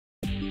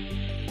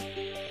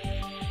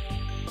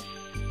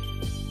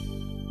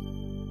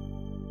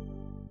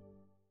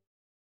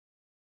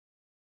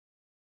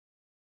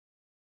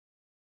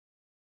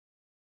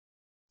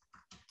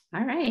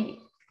All right.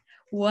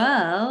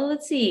 Well,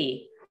 let's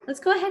see.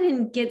 Let's go ahead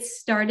and get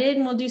started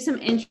and we'll do some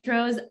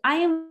intros. I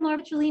am Laura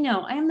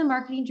Petrolino. I am the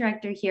marketing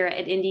director here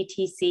at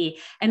NDTC,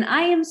 and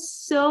I am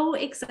so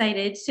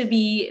excited to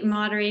be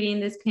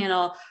moderating this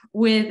panel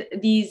with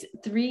these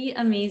three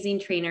amazing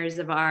trainers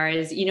of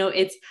ours.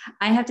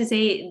 I have to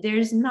say,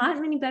 there's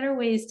not many better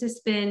ways to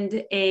spend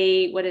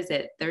what is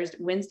it,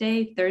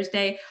 Wednesday,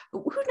 Thursday?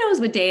 Who knows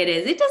what day it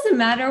is? It doesn't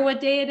matter what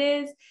day it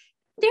is.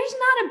 There's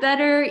not a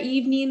better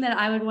evening that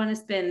I would want to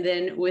spend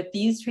than with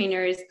these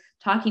trainers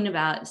talking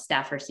about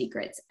staffer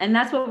secrets. And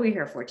that's what we're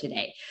here for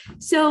today.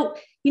 So,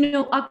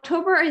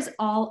 October is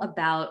all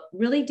about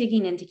really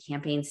digging into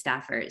campaign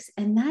staffers.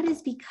 And that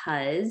is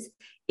because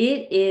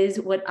it is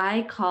what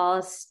I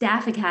call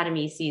Staff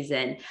Academy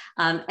season.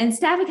 And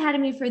Staff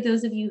Academy, for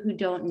those of you who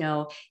don't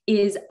know,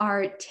 is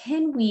our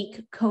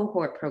 10-week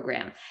cohort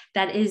program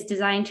that is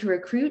designed to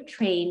recruit,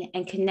 train,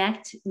 and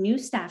connect new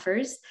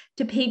staffers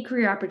to paid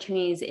career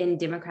opportunities in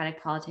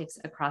Democratic politics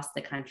across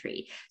the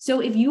country. So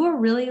if you are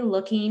really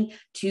looking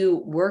to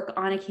work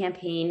on a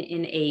campaign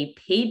in a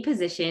paid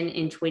position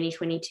in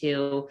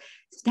 2022,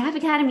 Staff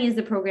Academy is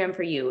the program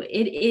for you.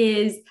 It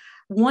is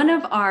one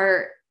of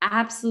our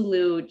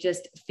absolute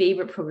just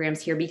favorite programs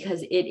here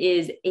because it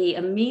is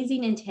an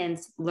amazing,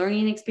 intense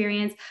learning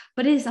experience,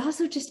 but it is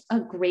also just a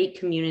great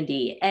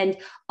community. And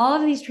all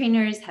of these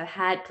trainers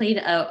have played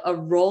a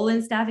role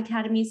in Staff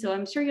Academy, so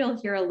I'm sure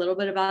you'll hear a little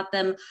bit about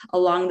them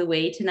along the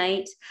way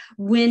tonight.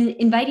 When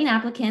inviting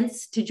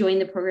applicants to join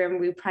the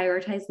program, we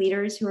prioritize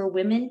leaders who are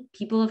women,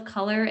 people of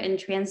color, and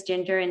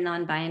transgender and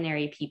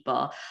non-binary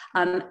people.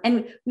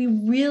 And we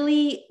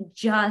really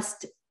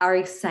just are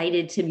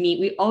excited to meet.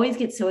 We always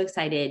get so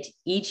excited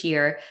each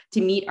year to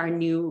meet our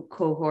new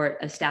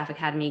cohort of Staff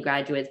Academy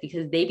graduates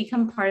because they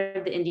become part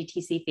of the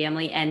NDTC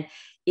family. And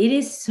it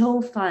is so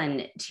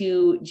fun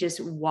to just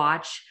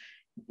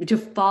to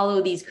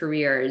follow these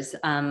careers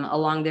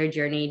along their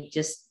journey,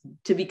 just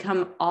to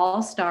become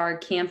all-star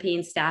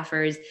campaign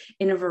staffers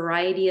in a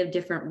variety of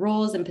different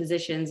roles and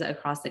positions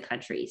across the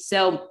country.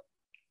 So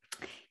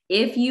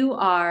if you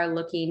are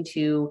looking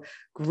to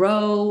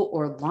grow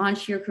or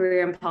launch your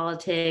career in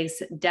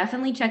politics,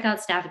 definitely check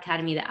out Staff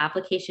Academy. The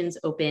applications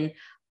open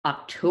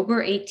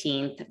October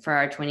 18th for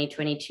our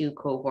 2022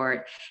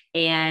 cohort.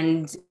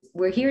 And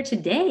we're here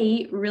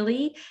today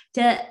really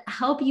to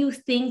help you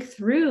think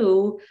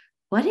through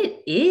what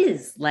it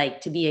is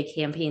like to be a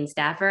campaign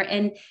staffer.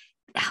 And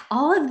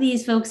all of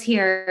these folks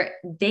here,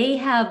 they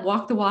have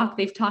walked the walk,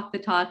 they've talked the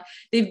talk,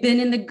 they've been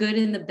in the good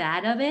and the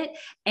bad of it,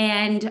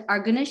 and are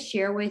going to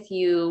share with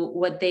you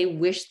what they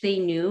wish they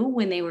knew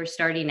when they were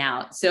starting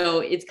out.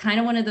 So it's kind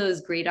of one of those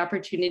great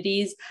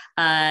opportunities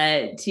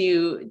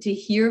to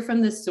hear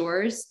from the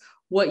source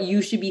what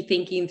you should be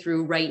thinking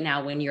through right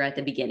now when you're at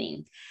the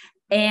beginning.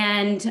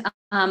 And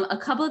a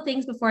couple of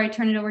things before I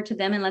turn it over to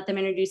them and let them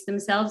introduce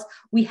themselves.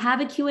 We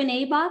have a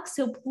Q&A box,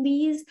 so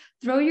please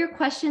throw your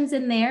questions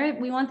in there.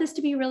 We want this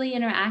to be really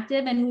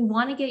interactive and we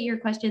want to get your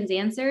questions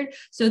answered.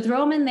 So throw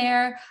them in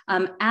there.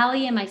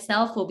 Allie and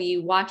myself will be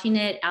watching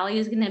it. Allie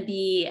is going to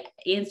be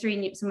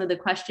answering some of the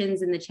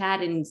questions in the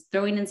chat and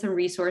throwing in some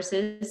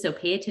resources, so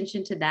pay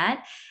attention to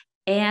that.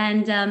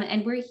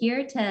 And we're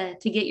here to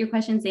get your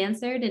questions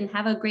answered and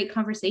have a great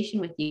conversation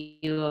with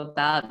you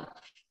about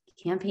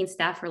campaign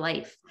staff for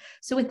life.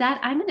 So with that,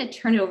 I'm going to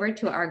turn it over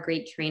to our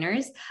great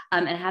trainers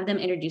and have them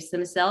introduce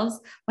themselves.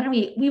 Why don't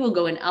we will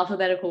go in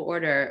alphabetical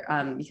order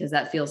because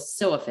that feels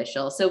so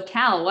official. So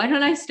Cal, why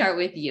don't I start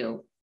with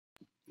you?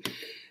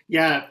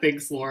 Yeah,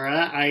 thanks,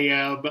 Laura. I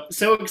am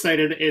so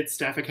excited. It's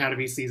Staff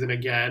Academy season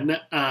again.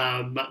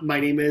 My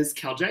name is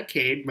Cal Jack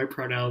Cade. My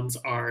pronouns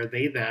are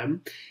they,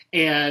 them.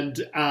 And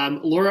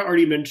Laura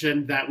already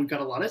mentioned that we've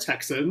got a lot of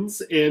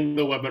Texans in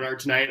the webinar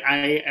tonight.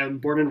 I am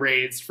born and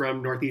raised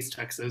from Northeast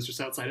Texas,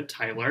 just outside of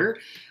Tyler.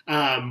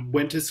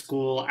 Went to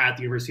school at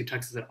the University of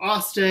Texas at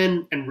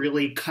Austin and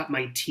really cut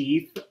my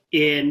teeth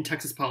in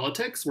Texas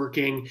politics,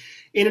 working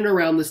in and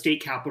around the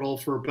state capitol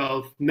for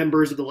both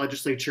members of the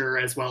legislature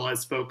as well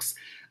as folks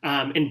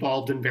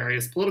involved in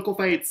various political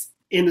fights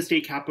in the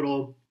state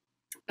capitol.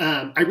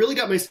 I really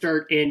got my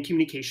start in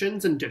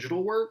communications and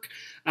digital work.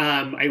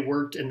 I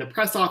worked in the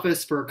press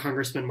office for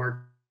Congressman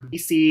Mark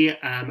DC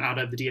out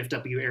of the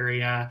DFW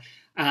area,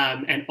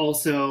 and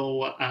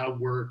also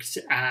worked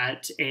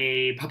at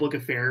a public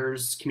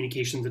affairs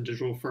communications and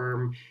digital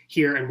firm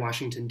here in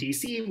Washington,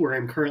 DC, where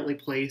I'm currently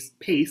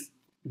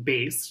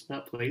based,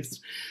 not placed.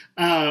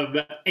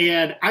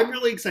 And I'm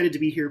really excited to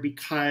be here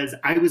because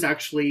I was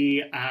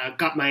actually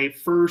got my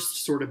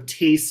first sort of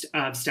taste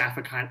of Staff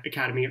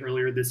Academy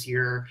earlier this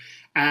year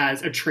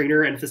as a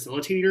trainer and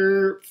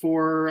facilitator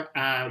for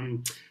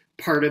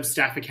part of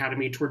Staff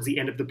Academy towards the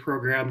end of the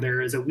program.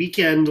 There is a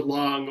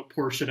weekend-long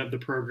portion of the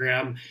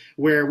program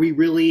where we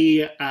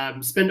really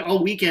spend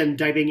all weekend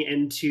diving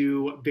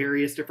into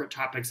various different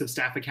topics of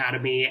Staff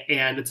Academy,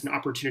 and it's an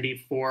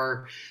opportunity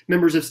for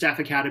members of Staff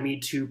Academy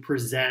to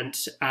present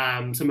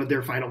some of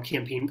their final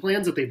campaign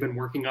plans that they've been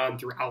working on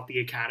throughout the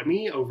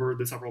Academy over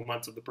the several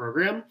months of the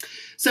program.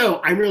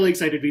 So I'm really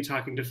excited to be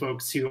talking to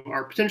folks who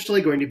are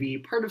potentially going to be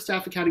part of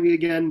Staff Academy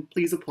again.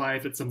 Please apply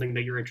if it's something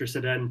that you're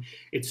interested in.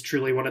 It's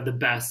truly one of the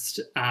best,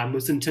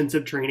 most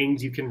intensive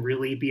trainings you can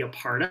really be a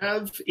part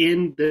of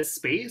in this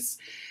space.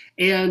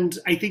 And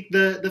I think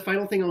the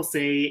final thing I'll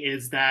say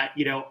is that,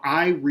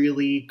 I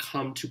really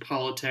come to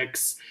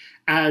politics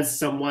as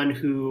someone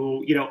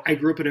who, I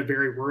grew up in a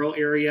very rural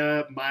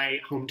area. My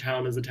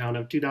hometown is a town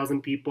of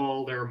 2,000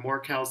 people. There are more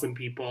Carlson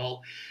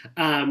people.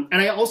 And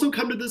I also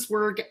come to this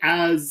work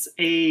as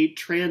a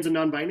trans and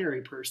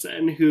non-binary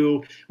person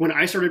who, when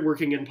I started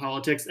working in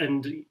politics,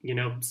 and,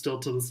 still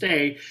to this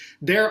day,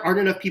 there aren't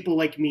enough people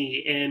like me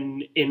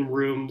in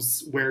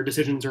rooms where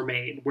decisions are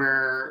made,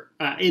 where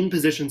in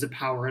positions of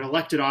power, in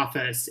elected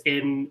office,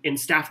 in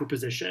staffer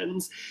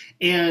positions.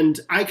 And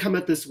I come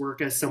at this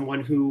work as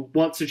someone who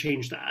wants to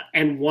change that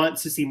and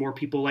wants to see more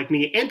people like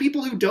me and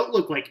people who don't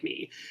look like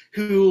me,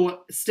 who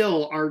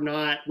still are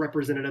not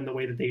represented in the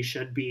way that they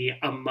should be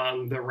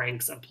among the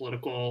ranks of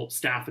political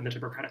staff in the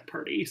Democratic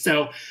Party.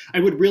 So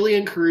I would really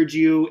encourage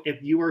you,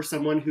 if you are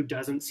someone who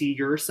doesn't see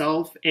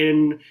yourself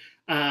in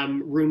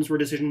rooms where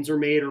decisions are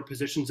made or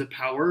positions of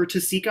power, to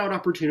seek out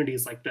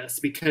opportunities like this,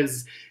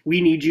 because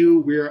we need you.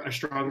 We're a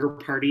stronger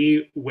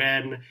party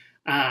when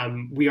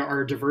we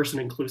are a diverse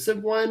and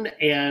inclusive one,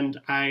 and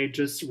I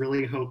just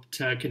really hope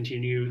to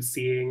continue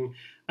seeing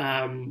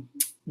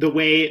the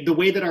way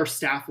that our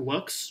staff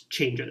looks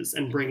changes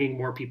and bringing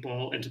more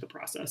people into the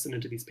process and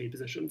into these paid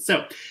positions.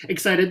 So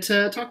excited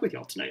to talk with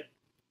y'all tonight.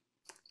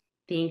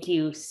 Thank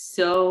you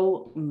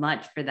so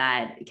much for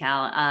that,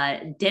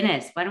 Cal.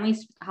 Dennis, why don't we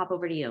hop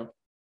over to you?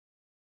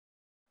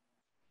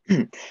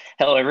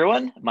 Hello,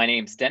 everyone. My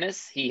name's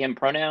Dennis, he, him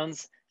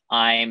pronouns.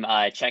 I'm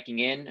checking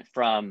in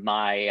from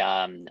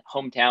my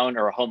hometown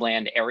or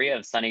homeland area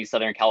of sunny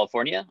Southern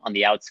California on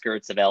the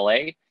outskirts of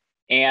LA.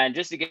 And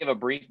just to give a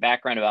brief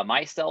background about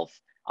myself,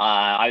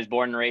 I was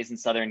born and raised in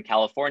Southern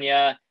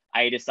California.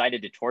 I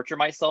decided to torture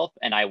myself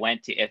and I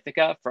went to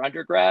Ithaca for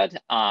undergrad.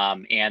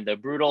 And the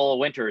brutal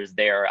winters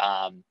there,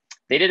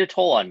 they did a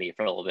toll on me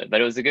for a little bit,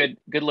 but it was a good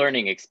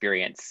learning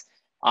experience.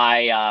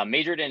 I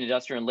majored in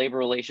industrial and labor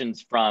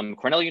relations from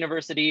Cornell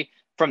University.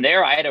 From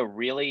there, I had a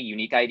really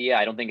unique idea.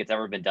 I don't think it's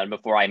ever been done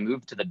before. I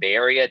moved to the Bay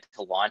Area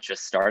to launch a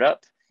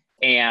startup.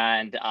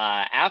 And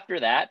after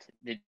that,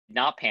 did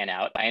not pan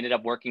out. I ended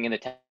up working in the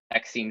tech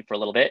scene for a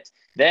little bit.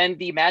 Then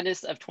the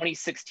madness of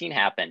 2016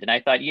 happened. And I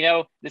thought,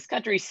 this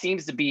country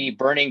seems to be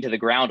burning to the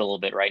ground a little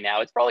bit right now.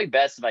 It's probably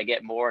best if I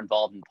get more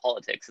involved in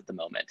politics at the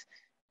moment.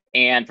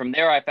 And from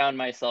there, I found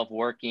myself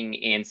working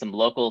in some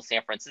local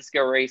San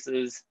Francisco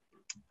races.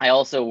 I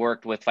also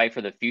worked with Fight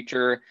for the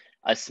Future,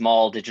 a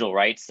small digital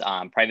rights,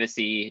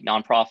 privacy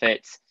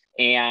nonprofit.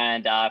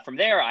 And from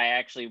there, I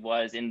actually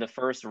was in the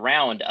first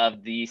round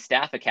of the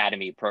Staff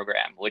Academy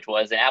program, which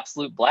was an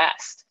absolute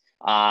blast.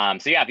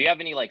 So yeah, if you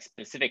have any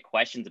specific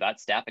questions about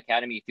Staff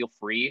Academy, feel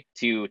free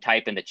to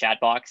type in the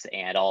chat box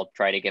and I'll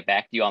try to get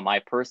back to you on my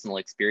personal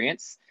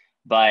experience.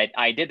 But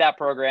I did that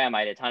program. I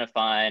had a ton of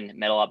fun,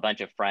 met a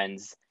bunch of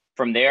friends.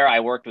 From there,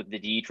 I worked with the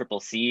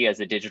DCCC as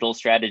a digital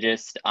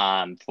strategist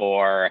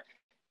for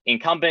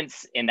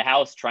incumbents in the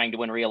House trying to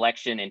win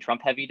re-election in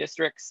Trump-heavy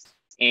districts.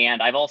 And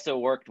I've also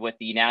worked with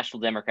the National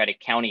Democratic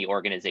County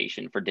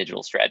Organization for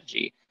digital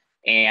strategy.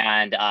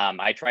 And I'm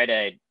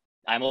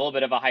a little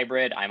bit of a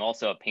hybrid. I'm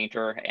also a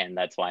painter, and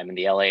that's why I'm in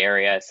the LA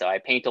area. So I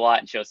paint a lot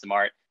and show some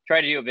art,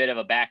 try to do a bit of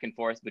a back and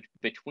forth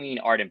between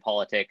art and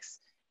politics.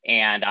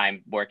 And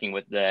I'm working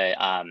with the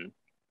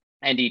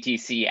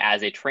NDTC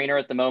as a trainer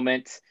at the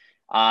moment.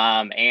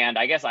 And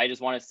I guess I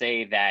just want to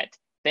say that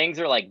things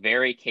are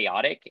very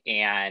chaotic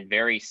and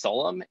very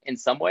solemn in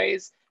some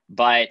ways,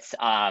 but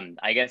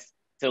I guess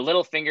so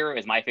Littlefinger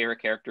is my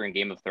favorite character in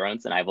Game of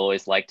Thrones, and I've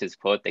always liked his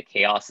quote that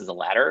chaos is a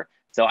ladder.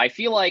 So I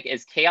feel like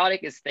as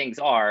chaotic as things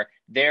are,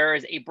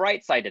 there's a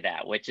bright side to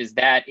that, which is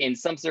that in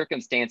some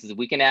circumstances,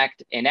 we can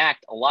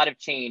enact a lot of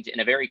change in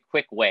a very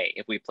quick way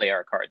if we play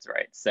our cards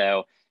right.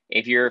 So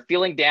if you're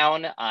feeling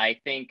down, I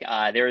think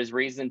there is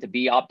reason to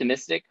be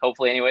optimistic.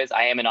 Hopefully, anyways,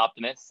 I am an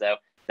optimist, so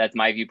that's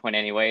my viewpoint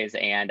anyways.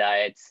 And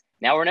it's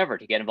now or never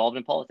to get involved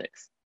in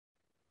politics.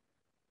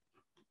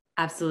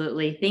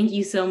 Absolutely. Thank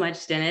you so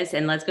much, Dennis.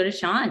 And let's go to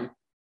Sean.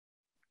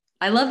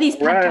 I love these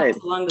pep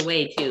talks along the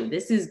way too.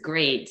 This is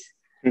great.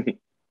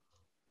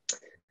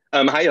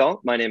 Hi,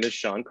 y'all. My name is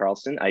Sean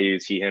Carlson. I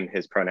use he, him,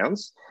 his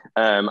pronouns.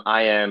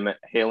 I am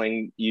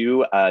hailing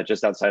you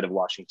just outside of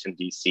Washington,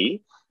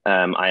 D.C.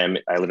 I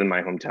live in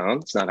my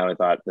hometown. It's not how I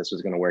thought this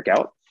was going to work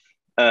out.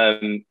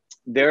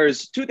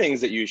 There's two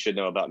things that you should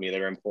know about me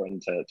that are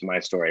important to my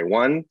story.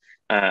 One,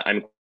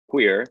 I'm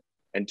queer.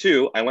 And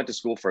two, I went to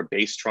school for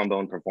bass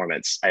trombone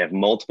performance. I have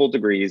multiple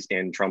degrees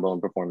in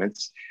trombone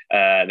performance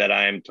that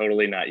I am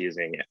totally not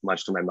using,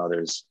 much to my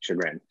mother's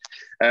chagrin.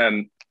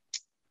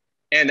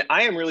 And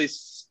I am really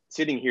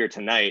sitting here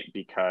tonight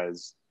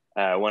because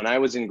when I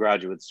was in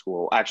graduate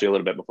school, actually a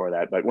little bit before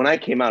that, but when I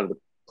came out of the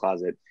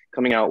closet,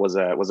 coming out was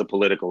a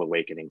political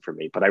awakening for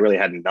me. But I really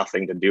had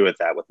nothing to do with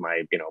that, with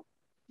my,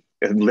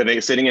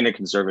 sitting in a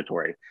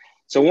conservatory.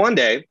 So one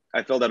day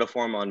I filled out a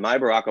form on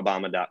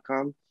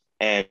mybarackobama.com,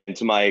 and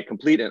to my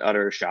complete and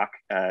utter shock,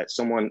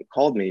 someone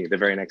called me the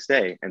very next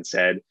day and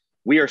said,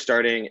 "We are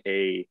starting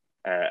a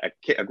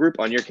group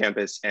on your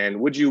campus, and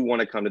would you want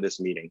to come to this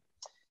meeting?"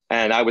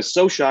 And I was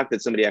so shocked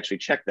that somebody actually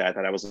checked that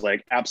I was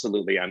like,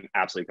 absolutely, I'm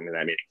absolutely coming to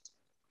that meeting.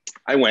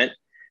 I went.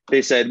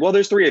 They said, "Well,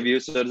 there's 3 of you,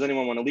 so does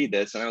anyone want to lead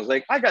this?" And I was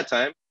like, "I got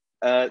time."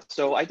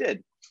 So I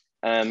did.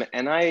 And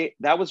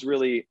that was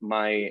really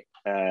my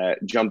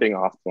jumping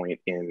off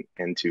point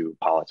into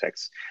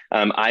politics.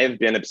 I have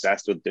been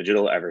obsessed with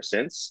digital ever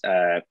since,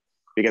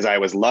 because I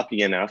was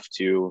lucky enough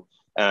to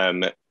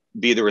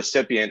be the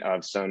recipient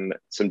of some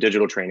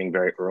digital training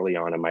very early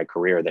on in my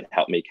career that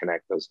helped me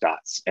connect those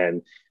dots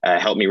and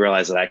helped me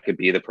realize that I could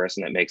be the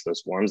person that makes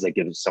those forms that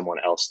gives someone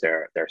else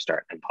their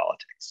start in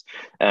politics.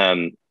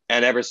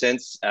 And ever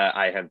since,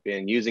 I have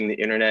been using the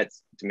internet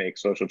to make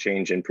social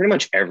change in pretty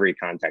much every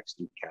context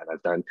you can.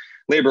 I've done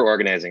labor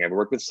organizing. I've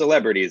worked with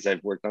celebrities.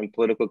 I've worked on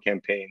political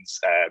campaigns,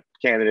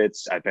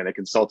 candidates. I've been a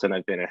consultant.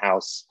 I've been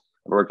in-house.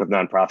 I've worked with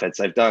nonprofits.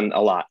 I've done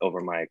a lot over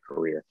my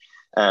career.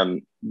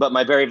 But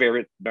my very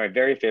favorite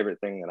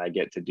thing that I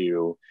get to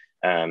do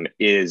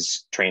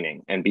is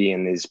training and be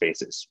in these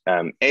spaces.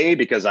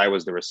 Because I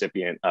was the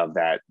recipient of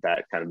that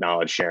kind of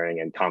knowledge sharing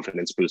and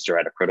confidence booster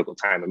at a critical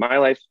time in my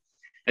life.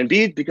 And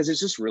B, because it's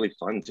just really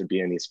fun to be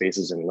in these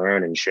spaces and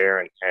learn and share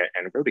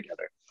and grow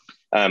together.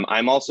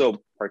 I'm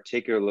also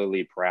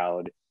particularly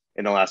proud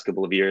in the last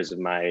couple of years of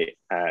my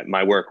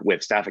work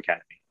with Staff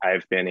Academy.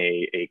 I've been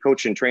a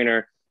coach and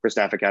trainer for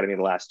Staff Academy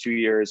the last 2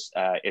 years.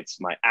 It's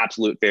my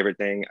absolute favorite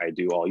thing I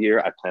do all year.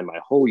 I plan my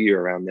whole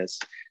year around this.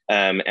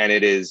 And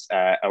it is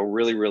a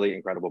really, really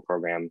incredible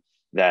program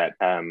that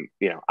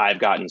I've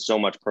gotten so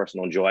much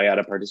personal joy out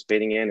of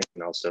participating in,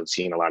 and also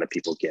seeing a lot of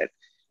people get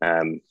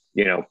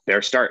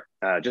their start,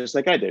 just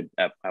like I did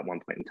at one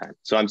point in time.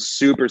 So I'm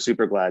super,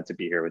 super glad to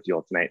be here with you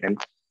all tonight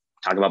and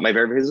talk about my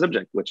very favorite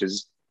subject, which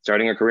is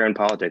starting a career in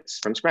politics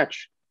from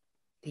scratch.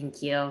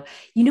 Thank you.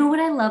 You know what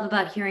I love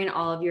about hearing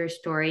all of your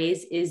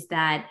stories is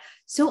that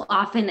so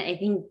often I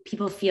think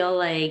people feel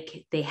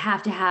like they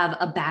have to have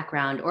a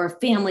background or a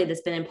family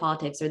that's been in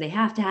politics, or they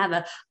have to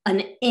have an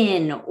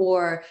in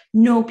or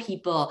know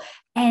people.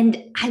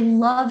 And I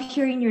love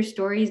hearing your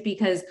stories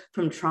because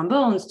from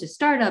trombones to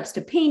startups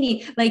to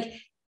painting, like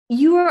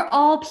you are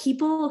all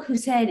people who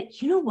said,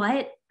 you know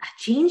what, a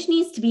change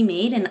needs to be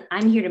made and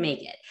I'm here to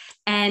make it.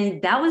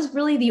 And that was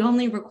really the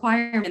only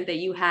requirement that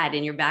you had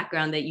in your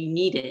background that you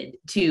needed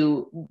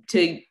to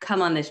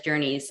come on this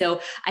journey.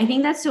 So I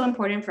think that's so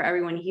important for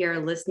everyone here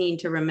listening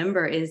to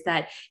remember, is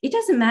that it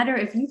doesn't matter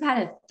if you've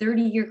had a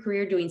 30-year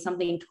career doing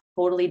something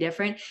totally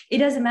different. It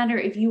doesn't matter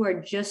if you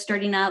are just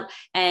starting out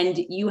and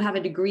you have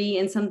a degree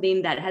in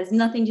something that has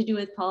nothing to do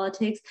with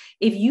politics.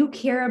 If you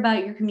care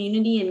about your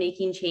community and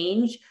making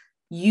change,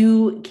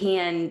 you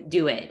can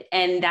do it.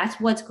 And that's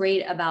what's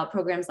great about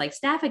programs like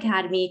Staff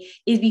Academy,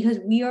 is because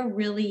we are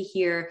really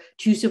here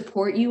to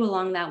support you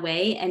along that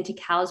way. And to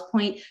Cal's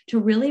point,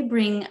 to really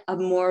bring a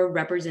more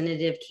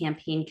representative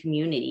campaign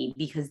community,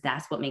 because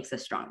that's what makes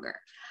us stronger.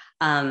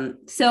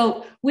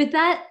 So with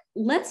that,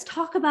 let's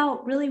talk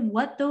about really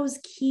what those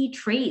key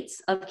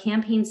traits of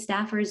campaign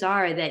staffers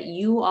are that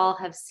you all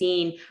have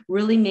seen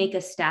really make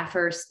a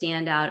staffer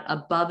stand out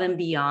above and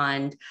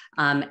beyond,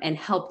 and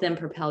help them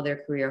propel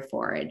their career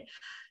forward.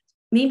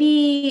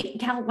 Maybe,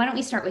 Cal, why don't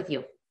we start with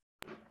you?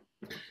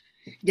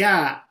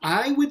 Yeah,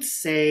 I would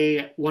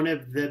say one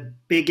of the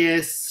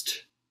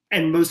biggest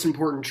and most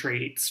important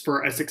traits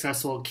for a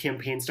successful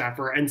campaign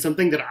staffer, and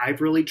something that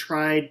I've really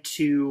tried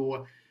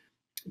to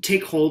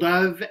take hold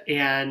of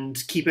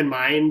and keep in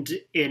mind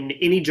in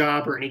any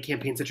job or any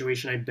campaign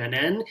situation I've been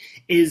in,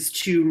 is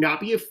to not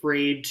be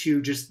afraid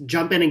to just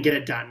jump in and get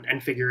it done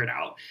and figure it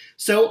out.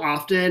 So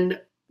often,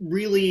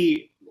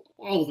 really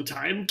all the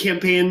time,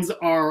 campaigns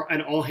are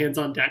an all hands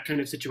on deck kind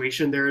of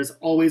situation. There is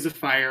always a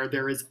fire.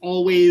 There is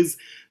always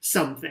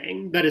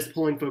something that is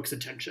pulling folks'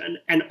 attention.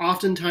 And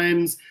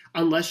oftentimes,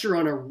 unless you're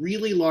on a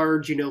really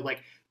large,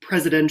 like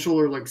presidential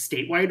or like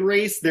statewide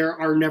race, there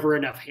are never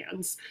enough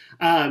hands.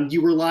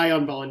 You rely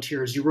on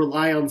volunteers, you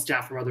rely on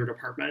staff from other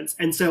departments.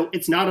 And so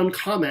it's not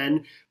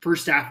uncommon for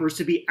staffers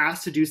to be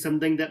asked to do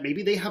something that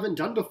maybe they haven't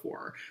done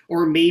before,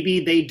 or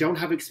maybe they don't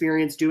have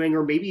experience doing,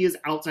 or maybe is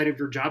outside of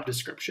your job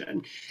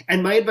description.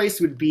 And my advice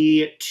would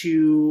be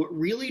to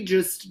really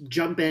just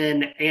jump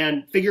in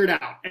and figure it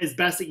out as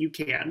best that you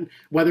can,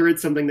 whether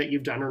it's something that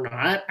you've done or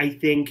not. I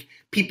think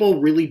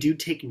people really do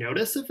take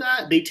notice of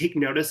that. They take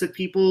notice of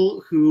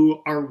people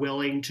who are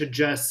willing to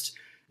just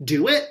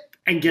do it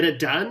and get it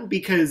done,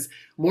 because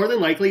more than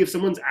likely if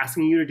someone's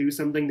asking you to do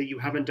something that you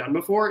haven't done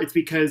before, it's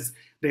because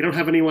they don't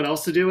have anyone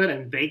else to do it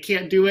and they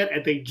can't do it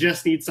and they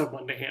just need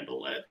someone to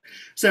handle it.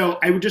 So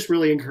I would just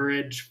really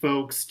encourage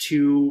folks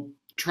to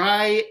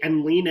try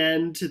and lean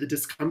into the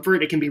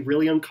discomfort. It can be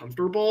really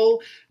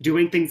uncomfortable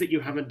doing things that you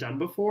haven't done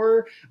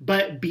before,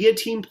 but be a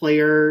team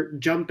player,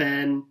 jump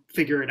in,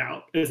 figure it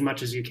out as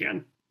much as you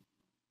can.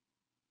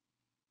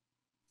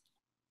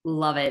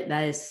 Love it.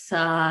 That is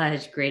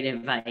such great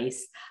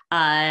advice.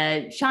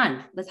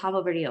 Sean, let's hop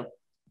over to you.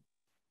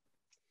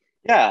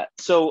 Yeah.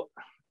 So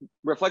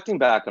reflecting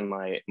back on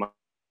my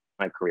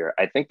career,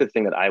 I think the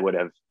thing that I would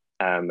have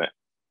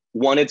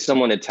wanted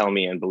someone to tell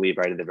me and believe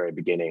right at the very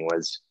beginning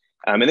was,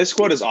 and this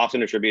quote is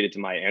often attributed to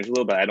Maya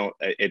Angelou, but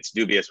it's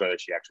dubious whether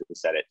she actually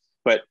said it,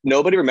 but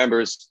nobody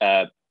remembers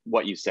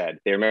what you said.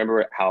 They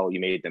remember how you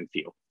made them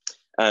feel.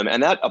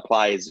 And that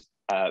applies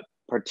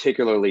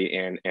particularly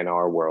in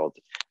our world.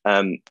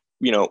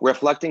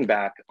 Reflecting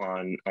back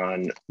on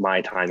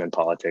my time in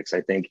politics,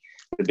 I think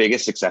the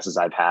biggest successes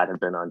I've had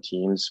have been on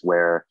teams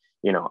where,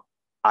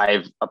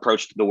 I've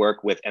approached the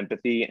work with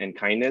empathy and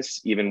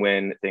kindness, even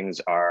when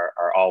things are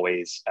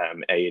always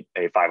a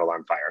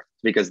 5-alarm fire,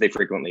 because they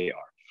frequently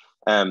are.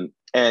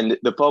 And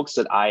the folks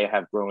that I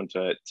have grown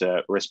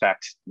to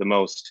respect the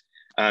most,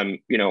 they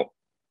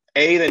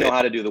know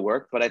how to do the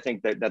work, but I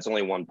think that's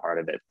only one part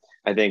of it.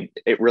 I think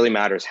it really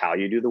matters how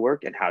you do the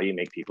work and how you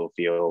make people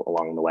feel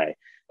along the way.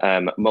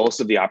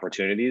 Most of the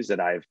opportunities that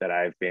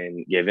I've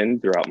been given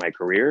throughout my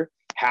career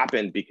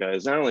happened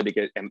because not only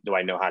do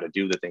I know how to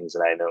do the things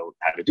that I know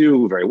how to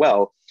do very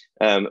well,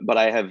 but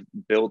I have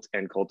built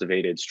and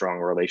cultivated strong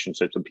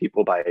relationships with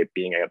people by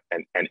being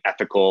an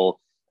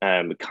ethical,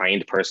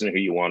 kind person who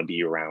you want to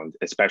be around,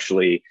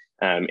 especially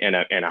in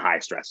a high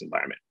stress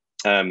environment.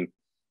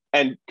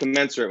 And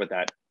commensurate with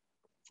that,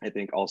 I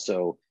think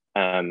also,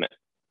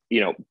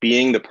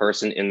 being the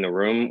person in the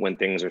room when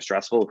things are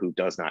stressful who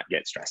does not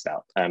get stressed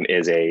out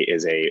is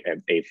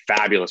a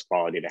fabulous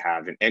quality to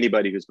have in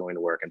anybody who's going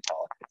to work in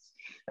politics.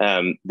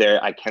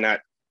 I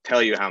cannot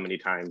tell you how many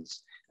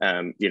times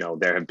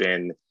there have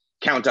been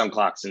countdown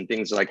clocks and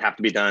things like have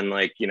to be done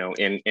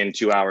in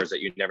 2 hours that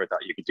you never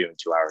thought you could do in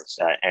 2 hours.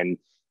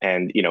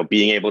 And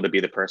being able to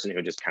be the person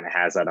who just kind of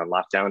has that on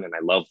lockdown. And I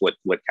love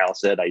what Cal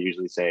said. I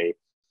usually say,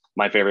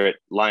 my favorite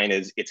line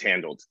is, it's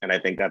handled. And I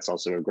think that's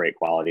also a great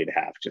quality to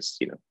have.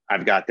 Just,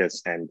 I've got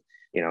this, and,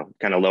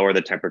 kind of lower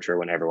the temperature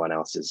when everyone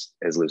else is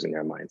losing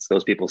their minds.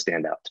 Those people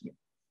stand out to me.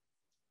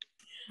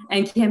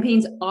 And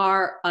campaigns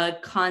are a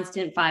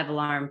constant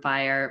 5-alarm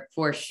fire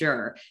for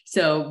sure.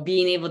 So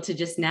being able to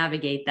just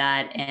navigate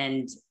that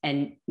and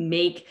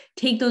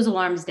take those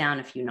alarms down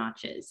a few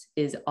notches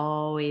is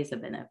always a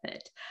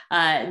benefit.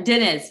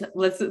 Dennis,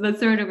 let's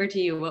throw it over to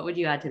you. What would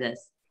you add to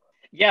this?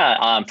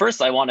 Yeah,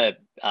 first I want to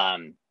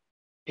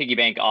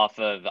piggyback off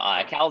of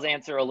Cal's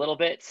answer a little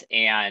bit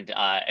and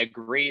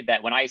agree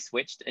that when I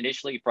switched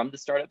initially from the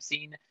startup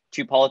scene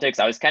to politics,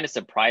 I was kind of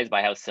surprised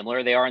by how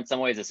similar they are in some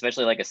ways,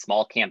 especially like a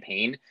small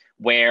campaign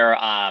where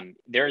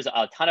there's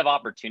a ton of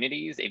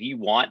opportunities. If you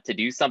want to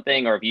do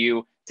something, or if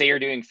you say you're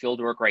doing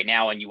field work right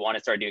now and you want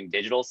to start doing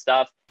digital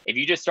stuff, if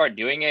you just start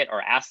doing it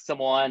or ask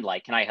someone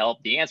like, can I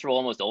help? The answer will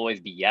almost always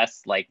be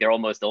yes. Like, they're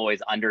almost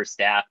always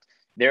understaffed.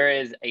 There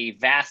is a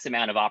vast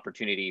amount of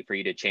opportunity for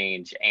you to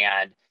change.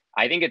 And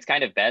I think it's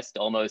kind of best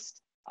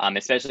almost,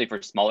 especially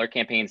for smaller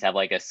campaigns, have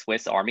like a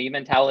Swiss Army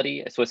knife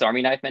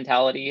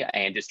mentality,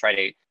 and just try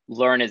to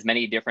learn as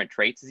many different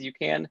traits as you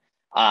can.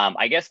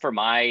 I guess for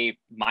my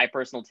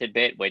personal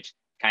tidbit, which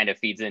kind of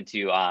feeds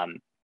into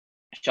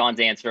Sean's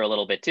answer a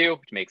little bit too,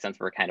 which makes sense.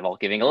 We're kind of all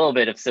giving a little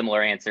bit of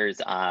similar answers.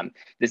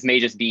 This may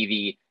just be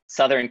the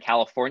Southern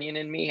Californian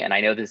in me, and I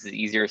know this is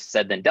easier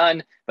said than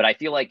done, but I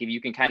feel like if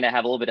you can kind of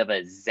have a little bit of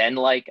a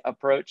Zen-like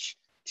approach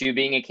to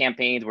being in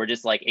campaigns, where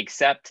just like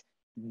accept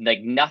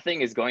like nothing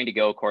is going to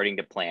go according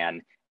to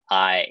plan.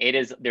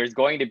 There's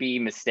going to be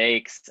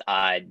mistakes.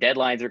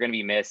 Deadlines are going to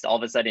be missed. All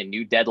of a sudden,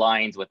 new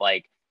deadlines with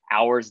like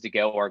hours to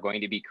go are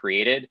going to be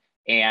created.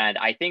 And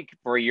I think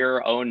for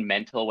your own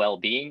mental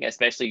well-being,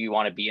 especially if you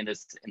want to be in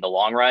this in the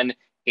long run,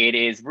 it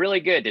is really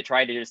good to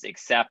try to just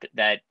accept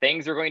that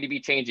things are going to be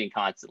changing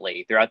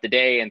constantly throughout the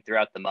day and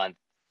throughout the month.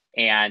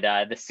 And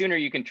the sooner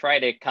you can try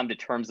to come to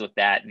terms with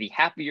that, the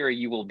happier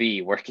you will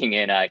be working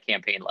in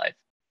campaign life.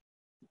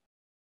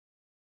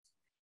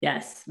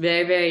 Yes,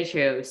 very, very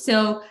true.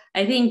 So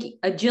I think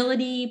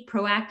agility,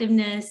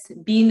 proactiveness,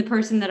 being the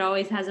person that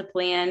always has a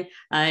plan,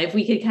 if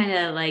we could kind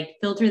of like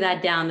filter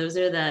that down, those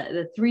are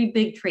the 3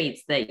 big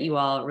traits that you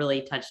all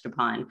really touched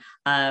upon,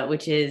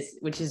 which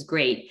is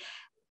great.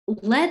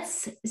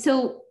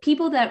 So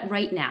people that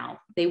right now,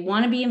 they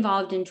want to be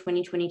involved in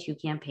 2022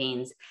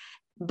 campaigns,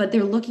 but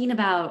they're looking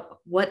about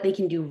what they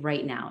can do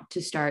right now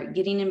to start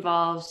getting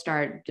involved,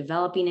 start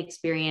developing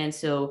experience.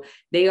 So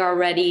they are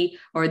ready,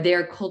 or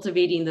they're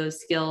cultivating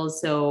those skills.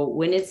 So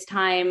when it's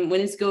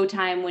go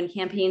time, when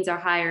campaigns are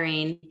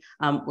hiring,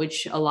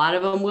 which a lot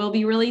of them will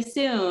be really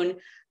soon,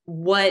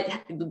 what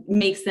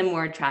makes them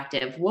more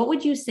attractive? What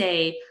would you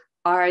say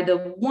are the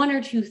one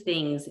or two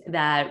things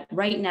that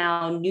right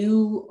now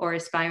new or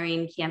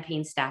aspiring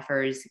campaign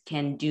staffers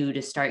can do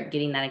to start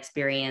getting that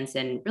experience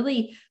and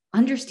really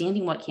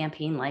understanding what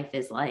campaign life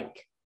is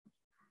like?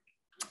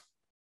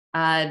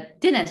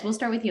 Dennis, we'll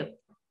start with you.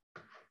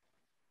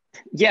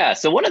 Yeah,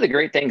 so one of the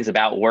great things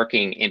about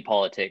working in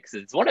politics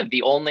is it's one of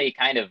the only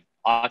kind of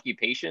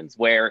occupations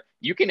where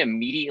you can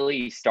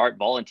immediately start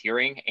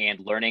volunteering and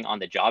learning on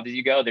the job as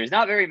you go. There's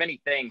not very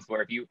many things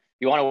where if you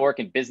want to work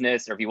in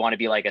business or if you want to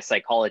be like a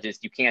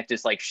psychologist, you can't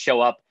just like show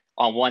up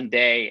on one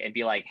day and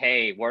be like,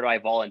 hey, where do I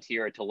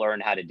volunteer to learn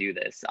how to do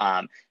this?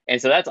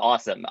 And so that's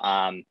awesome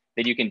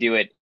that you can do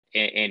it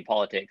in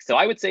politics. So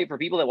I would say for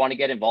people that want to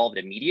get involved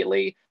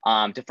immediately,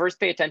 to first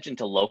pay attention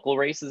to local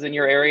races in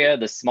your area.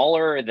 The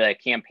smaller the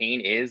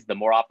campaign is, the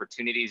more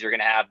opportunities you're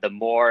going to have, the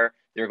more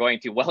they're going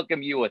to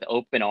welcome you with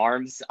open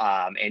arms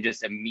and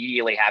just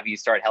immediately have you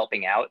start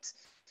helping out.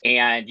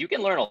 And you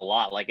can learn a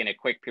lot like in a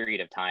quick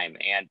period of time.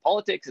 And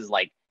politics is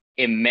like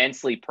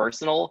immensely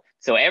personal.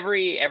 So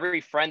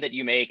every friend that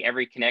you make,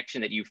 every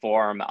connection that you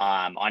form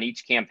on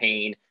each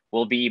campaign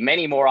will be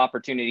many more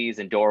opportunities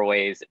and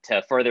doorways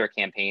to further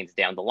campaigns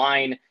down the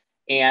line.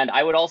 And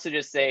I would also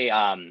just say,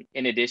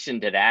 in addition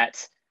to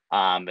that,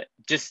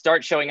 just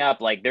start showing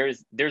up. Like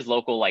there's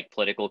local like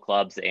political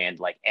clubs in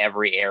like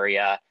every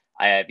area.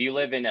 If you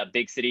live in a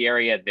big city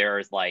area,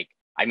 there's like,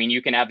 I mean,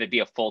 you can have it be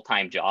a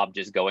full-time job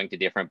just going to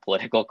different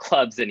political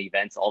clubs and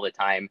events all the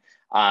time.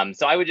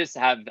 So I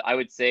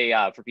would say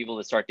for people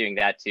to start doing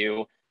that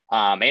too.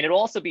 And it'll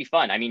also be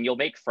fun. I mean, you'll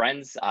make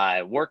friends.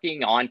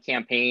 Working on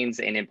campaigns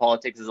and in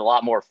politics is a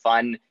lot more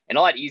fun and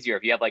a lot easier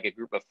if you have like a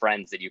group of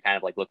friends that you kind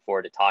of like look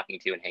forward to talking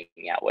to and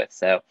hanging out with.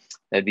 So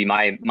that'd be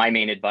my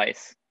main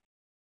advice.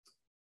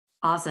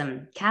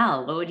 Awesome.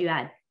 Cal, what would you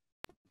add?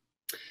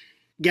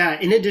 Yeah,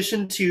 in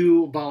addition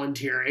to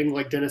volunteering,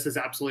 like Dennis is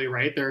absolutely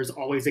right, there's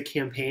always a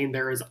campaign.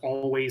 There is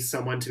always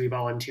someone to be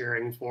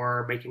volunteering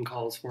for, making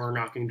calls for,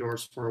 knocking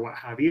doors for, what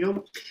have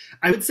you.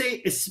 I would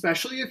say,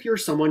 especially if you're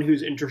someone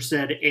who's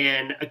interested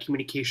in a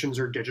communications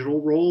or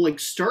digital role, like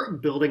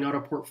start building out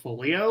a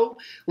portfolio,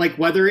 like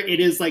whether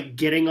it is like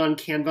getting on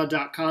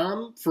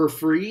canva.com for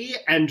free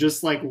and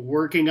just like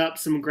working up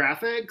some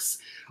graphics,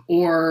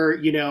 or,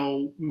 you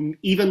know,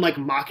 even like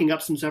mocking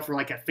up some stuff for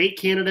like a fake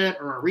candidate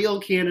or a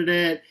real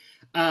candidate.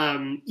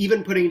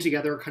 Even putting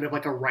together kind of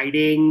like a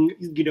writing,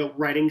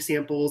 writing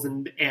samples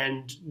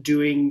and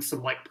doing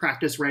some like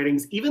practice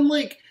writings, even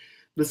like,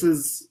 this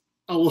is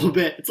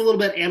it's a little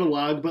bit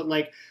analog, but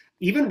like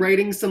even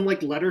writing some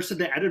like letters to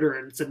the editor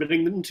and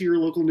submitting them to your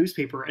local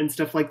newspaper and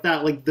stuff like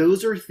that. Like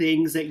those are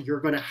things that you're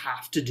going to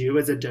have to do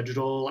as a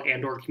digital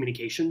and or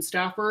communication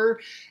staffer.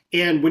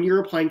 And when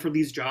you're applying for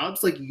these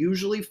jobs, like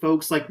usually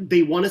folks, like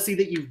they want to see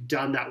that you've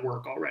done that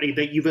work already,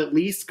 that you've at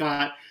least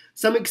got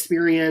some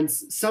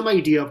experience, some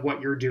idea of what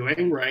you're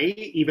doing, right?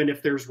 Even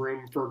if there's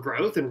room for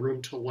growth and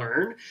room to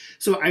learn.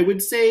 So I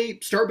would say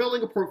start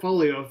building a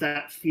portfolio if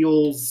that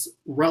feels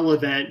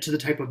relevant to the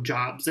type of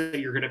jobs that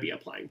you're going to be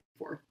applying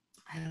for.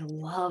 I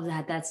love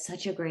that. That's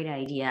such a great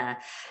idea.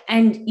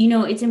 And, you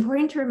know, it's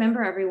important to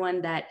remember,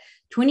 everyone, that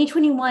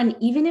 2021,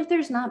 even if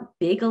there's not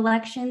big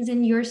elections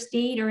in your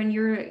state or in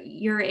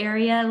your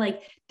area,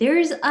 like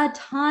there's a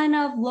ton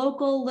of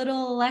local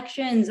little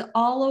elections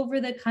all over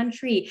the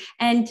country.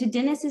 And to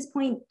Dennis's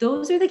point,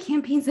 those are the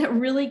campaigns that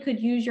really could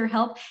use your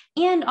help.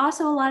 And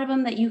also a lot of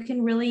them that you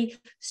can really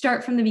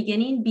start from the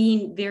beginning,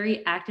 being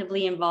very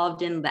actively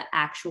involved in the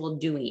actual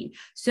doing.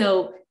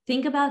 So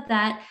think about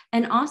that.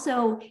 And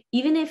also,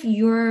 even if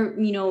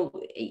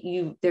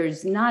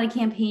there's not a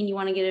campaign you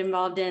want to get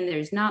involved in,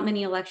 there's not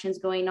many elections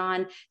going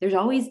on, there's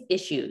always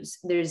issues.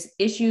 There's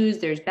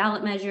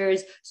ballot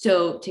measures.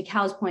 So to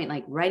Cal's point,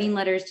 like writing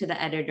letters to the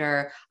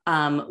editor,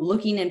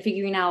 looking and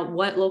figuring out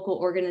what local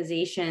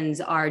organizations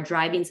are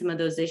driving some of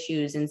those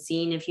issues and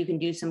seeing if you can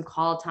do some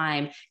call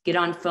time, get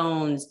on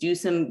phones,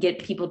 get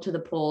people to the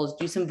polls,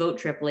 do some vote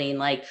tripling,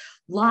 like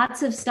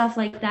lots of stuff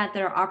like that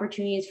are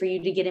opportunities for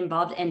you to get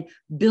involved and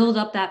build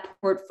up that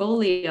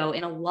portfolio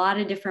in a lot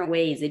of different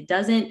ways.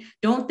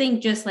 Don't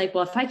think just like,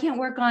 well, if I can't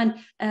work on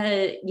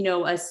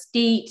a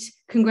state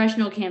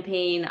congressional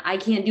campaign, I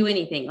can't do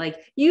anything.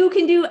 Like you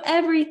can do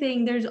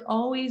everything. There's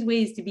always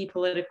ways to be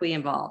politically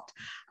involved.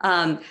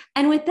 And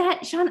with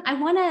that, Sean,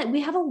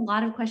 we have a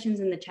lot of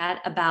questions in the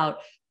chat about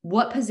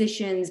what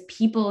positions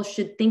people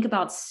should think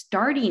about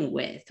starting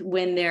with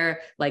when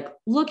they're like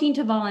looking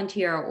to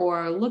volunteer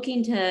or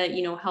looking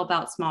to, help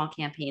out small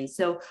campaigns.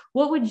 So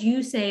what would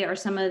you say are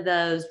some of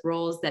those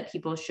roles that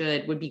people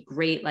would be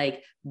great,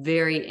 like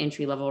very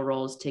entry-level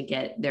roles to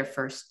get their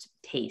first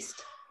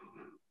taste?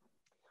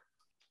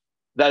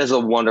 That is a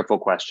wonderful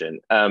question.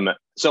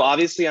 So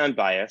obviously I'm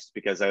biased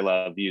because I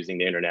love using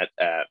the internet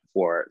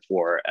for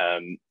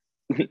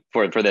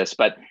this,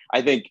 but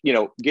I think,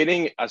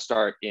 getting a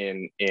start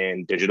in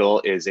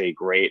digital is a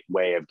great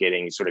way of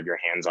getting sort of your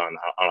hands on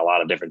a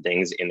lot of different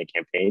things in the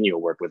campaign.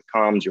 You'll work with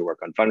comms, you'll work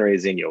on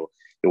fundraising, you'll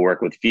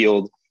work with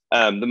field.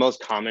 The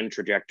most common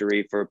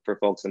trajectory for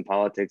folks in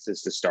politics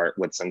is to start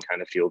with some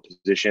kind of field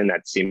position.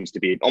 That seems to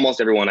be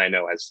almost everyone I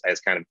know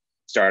has kind of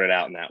started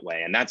out in that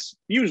way. And that's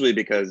usually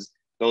because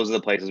those are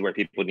the places where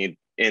people need,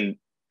 in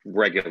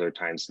regular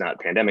times, not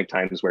pandemic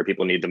times, where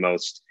people need the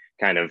most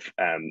kind of,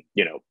 kind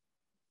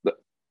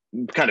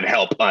of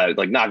help,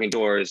 like knocking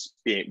doors,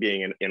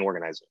 being an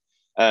organizer.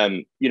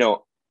 To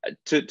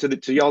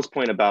y'all's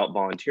point about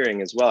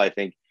volunteering as well, I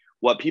think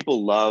what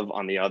people love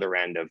on the other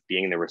end of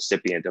being the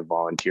recipient of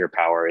volunteer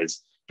power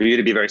is for you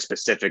to be very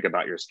specific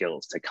about your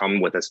skills, to come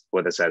with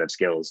a set of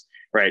skills,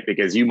 right?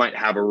 Because you might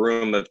have a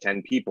room of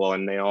 10 people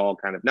and they all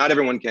kind of, not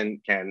everyone can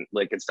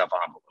stuff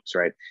envelopes,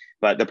 right?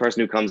 But the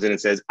person who comes in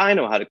and says, I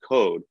know how to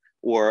code,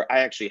 or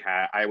I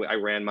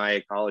ran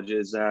my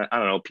college's,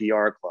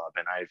 PR club,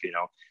 and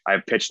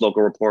I've pitched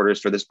local reporters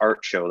for this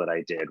art show that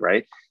I did,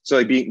 right? So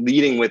like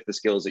leading with the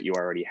skills that you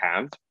already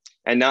have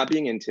and not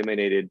being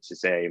intimidated to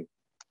say,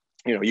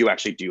 you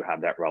actually do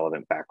have that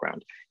relevant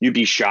background. You'd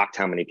be shocked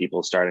how many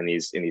people start in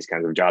these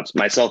kinds of jobs,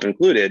 myself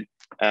included,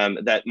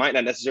 that might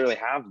not necessarily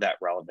have that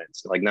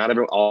relevance. Like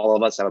all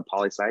of us have a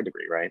poli-sci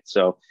degree, right?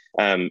 So,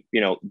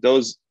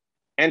 those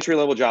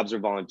entry-level jobs or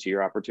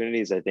volunteer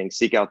opportunities, I think,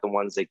 seek out the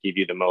ones that give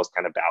you the most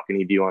kind of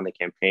balcony view on the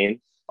campaign,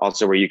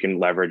 also where you can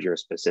leverage your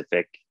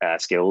specific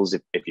skills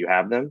if you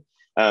have them.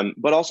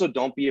 But also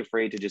don't be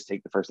afraid to just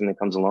take the first thing that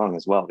comes along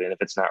as well, even if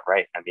it's not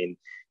right. I mean,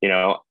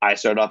 I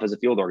started off as a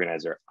field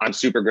organizer. I'm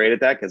super great at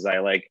that because I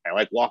like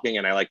walking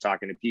and I like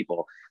talking to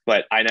people,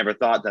 but I never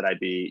thought that I'd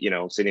be,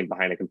 sitting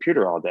behind a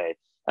computer all day.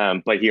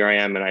 But here I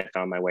am, and I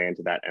found my way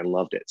into that and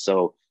loved it.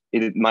 So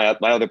my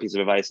other piece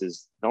of advice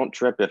is don't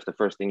trip if the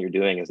first thing you're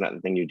doing is not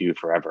the thing you do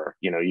forever.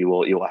 You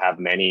will have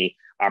many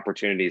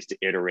opportunities to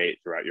iterate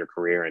throughout your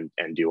career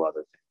and do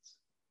other things.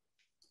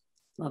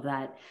 Love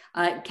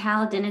that.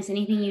 Cal, Dennis,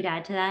 anything you'd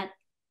add to that?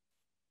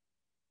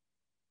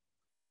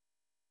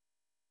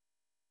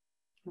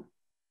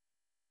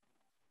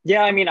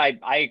 Yeah, I mean,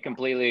 I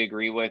completely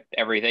agree with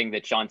everything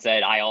that Sean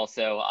said. I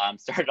also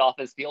started off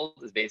as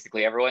field, as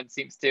basically everyone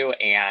seems to,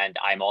 and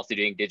I'm also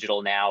doing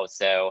digital now.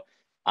 So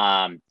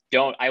I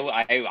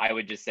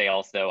would just say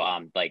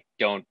also,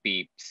 don't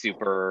be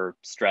super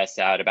stressed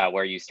out about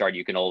where you start.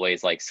 You can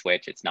always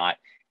switch. It's not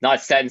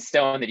set in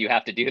stone that you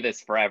have to do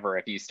this forever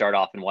if you start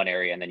off in one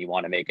area and then you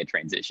want to make a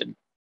transition.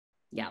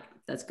 Yeah,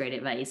 that's great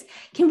advice.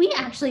 Can we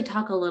actually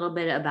talk a little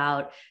bit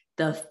about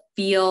the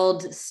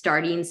field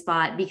starting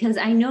spot? Because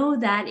I know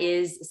that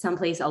is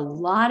someplace a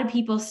lot of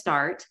people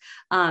start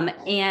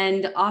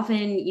and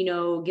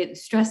often, get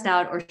stressed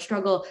out or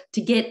struggle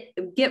to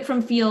get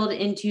from field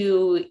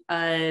into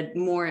a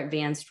more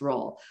advanced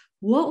role.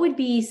 What would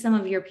be some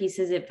of your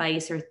pieces of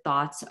advice or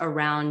thoughts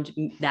around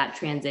that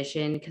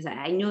transition? Because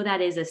I know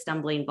that is a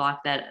stumbling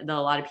block that a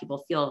lot of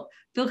people feel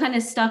kind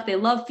of stuck. They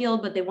love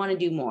field, but they want to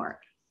do more.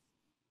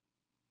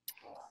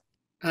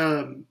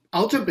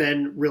 I'll jump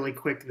in really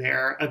quick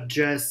there of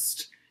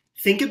just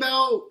think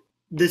about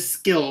the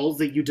skills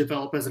that you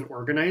develop as an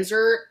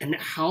organizer and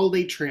how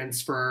they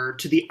transfer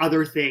to the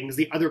other things,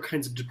 the other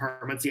kinds of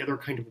departments, the other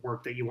kind of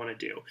work that you want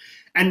to do.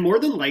 And more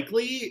than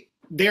likely,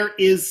 there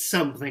is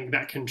something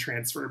that can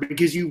transfer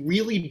because you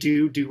really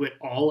do it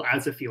all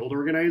as a field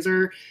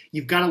organizer.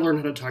 You've got to learn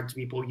how to talk to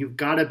people. You've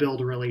got to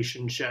build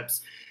relationships.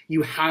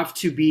 You have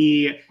to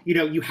be,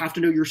 you have to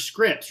know your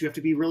scripts. You have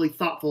to be really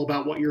thoughtful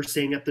about what you're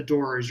saying at the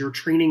doors. You're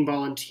training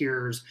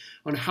volunteers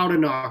on how to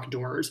knock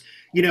doors.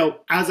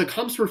 As a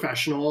comms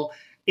professional,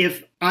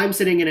 if I'm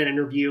sitting in an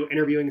interview,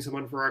 interviewing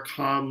someone for a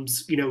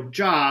comms,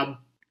 job,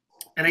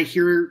 and I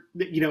hear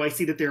that, I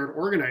see that they're an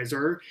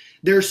organizer,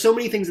 there are so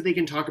many things that they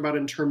can talk about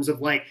in terms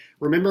of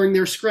remembering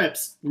their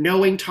scripts,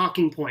 knowing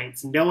talking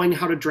points, knowing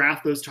how to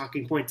draft those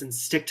talking points and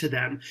stick to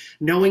them,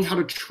 knowing how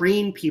to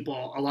train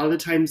people. A lot of the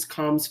times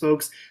comms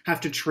folks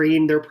have to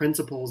train their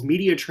principals,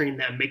 media train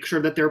them, make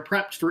sure that they're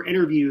prepped for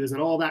interviews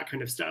and all that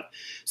kind of stuff.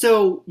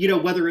 So,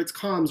 whether it's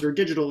comms or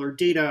digital or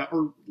data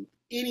or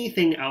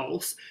anything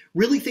else,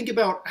 really think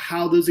about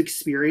how those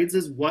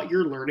experiences, what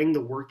you're learning,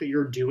 the work that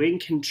you're doing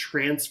can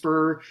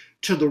transfer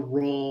to the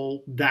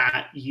role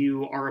that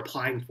you are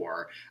applying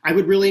for. I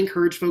would really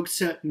encourage folks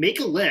to make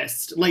a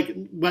list,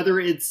 whether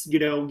it's,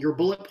 your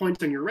bullet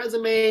points on your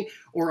resume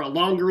or a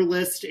longer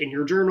list in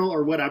your journal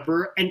or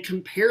whatever, and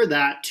compare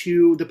that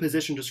to the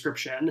position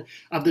description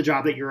of the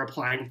job that you're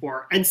applying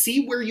for and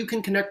see where you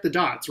can connect the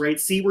dots, right?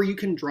 See where you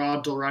can draw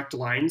direct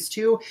lines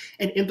to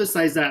and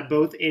emphasize that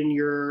both in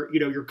your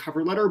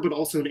cover letter, but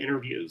also in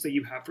interviews that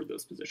you have for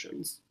those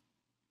positions.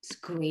 It's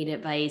great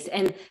advice.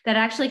 And that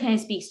actually kind of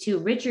speaks to,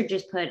 Richard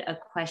just put a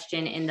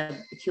question in the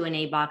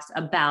Q&A box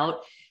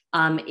about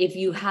if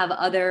you have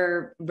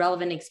other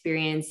relevant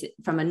experience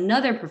from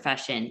another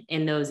profession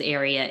in those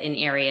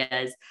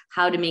areas,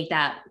 how to make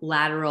that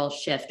lateral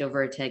shift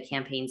over to a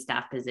campaign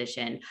staff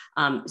position.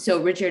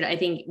 So Richard, I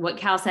think what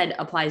Cal said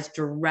applies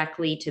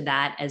directly to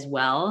that as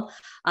well.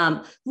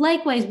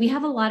 Likewise, we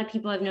have a lot of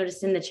people I've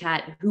noticed in the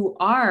chat who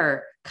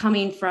are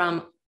coming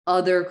from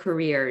other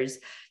careers.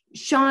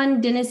 Sean,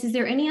 Dennis, is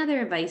there any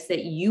other advice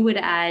that you would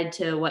add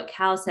to what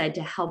Cal said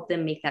to help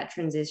them make that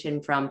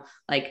transition from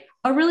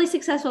a really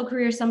successful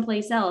career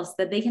someplace else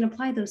that they can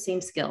apply those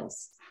same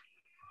skills?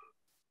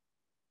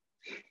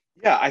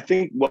 Yeah, I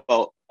think,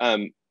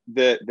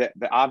 the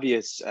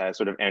obvious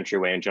sort of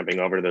entryway and jumping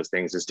over to those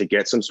things is to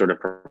get some sort of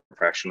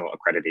professional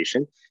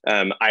accreditation.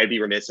 I'd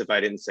be remiss if I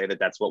didn't say that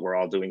that's what we're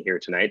all doing here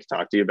tonight to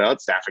talk to you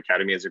about. Staff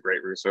Academy is a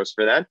great resource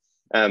for that.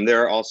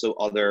 There are also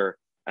other,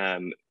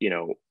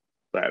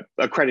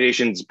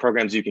 accreditations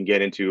programs you can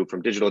get into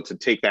from digital to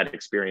take that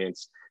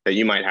experience that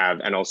you might have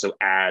and also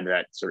add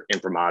that sort of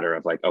imprimatur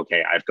of like,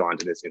 okay, I've gone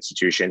to this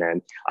institution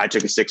and I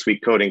took a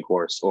 6-week coding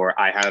course, or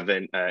I have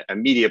a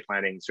media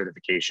planning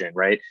certification,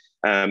 right?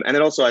 And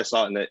then also I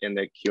saw in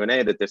the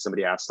Q&A that there's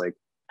somebody asked like,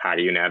 how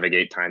do you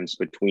navigate times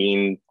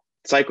between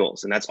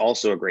cycles? And that's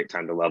also a great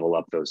time to level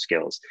up those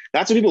skills.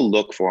 That's what people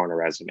look for on a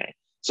resume.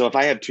 So if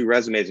I have 2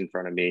 resumes in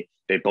front of me,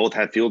 they both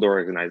have field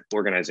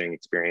organizing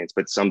experience,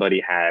 but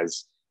somebody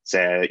has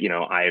said,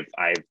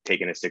 I've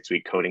taken a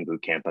 6-week coding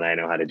boot camp and I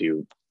know how to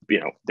do,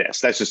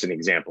 this. That's just an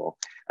example.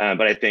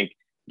 But I think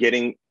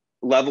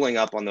leveling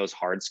up on those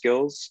hard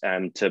skills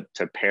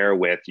to pair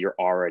with your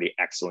already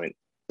excellent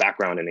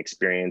background and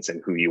experience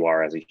and who you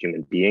are as a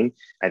human being,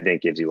 I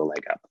think gives you a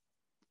leg up.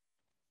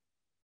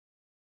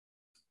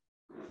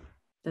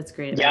 That's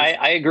great. Yeah,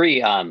 I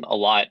agree a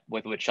lot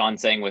with what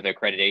Sean's saying with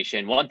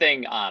accreditation. One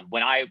thing,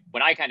 when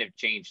I kind of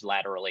changed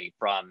laterally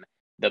from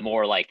the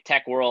more like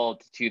tech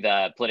world to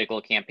the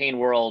political campaign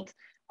world,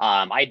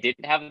 I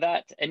didn't have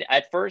that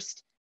at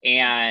first.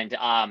 And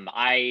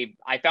I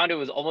found it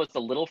was almost a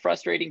little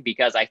frustrating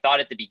because I thought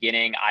at the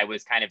beginning I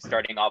was kind of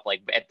starting off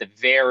like at the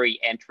very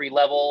entry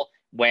level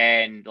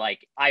when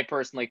like I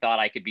personally thought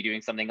I could be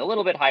doing something a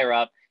little bit higher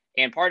up.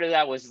 And part of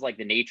that was just like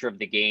the nature of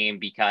the game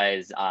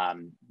because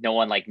no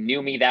one like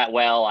knew me that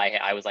well.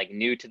 I was like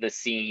new to the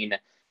scene.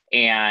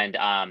 And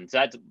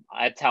so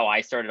that's how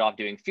I started off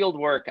doing field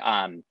work.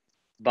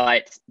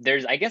 But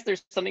I guess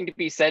there's something to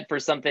be said for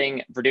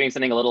doing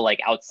something a little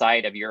like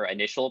outside of your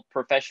initial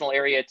professional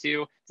area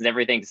too, because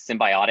everything's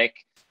symbiotic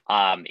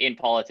in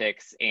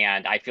politics.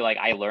 And I feel like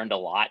I learned a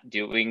lot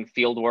doing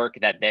field work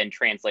that then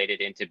translated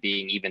into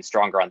being even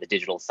stronger on the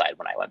digital side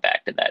when I went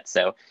back to that.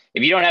 So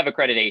if you don't have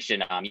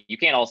accreditation, you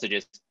can also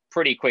just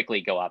pretty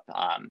quickly go up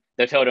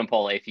the totem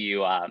pole if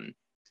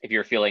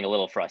you're feeling a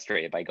little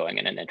frustrated by going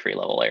in an entry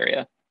level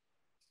area.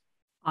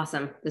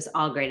 Awesome. This is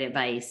all great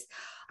advice.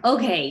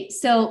 Okay,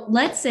 so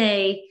let's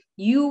say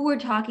you were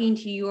talking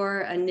to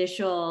your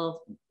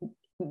initial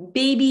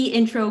baby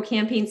intro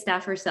campaign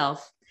staff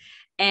herself,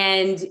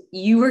 and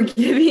you were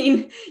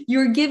giving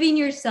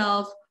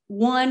yourself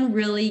one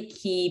really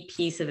key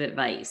piece of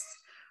advice.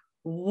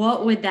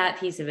 What would that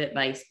piece of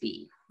advice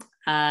be?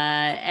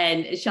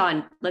 And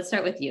Sean, let's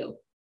start with you.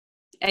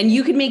 And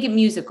you could make it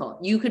musical.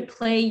 You could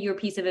play your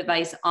piece of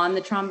advice on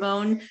the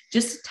trombone,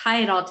 just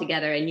tie it all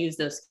together and use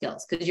those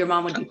skills because your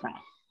mom would be proud.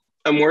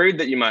 I'm worried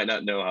that you might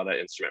not know how that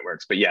instrument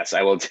works, but yes,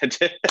 I will to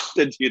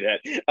do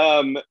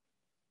that.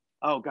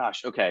 Oh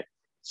gosh, okay.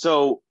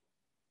 So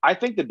I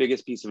think the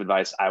biggest piece of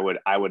advice I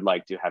would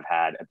like to have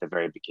had at the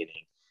very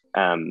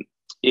beginning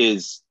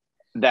is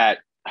that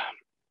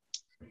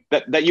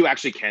you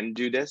actually can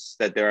do this.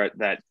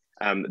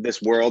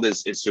 This world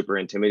is super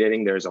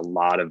intimidating. There's a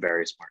lot of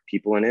very smart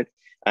people in it.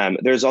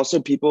 There's also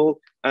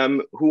people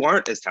who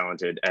aren't as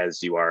talented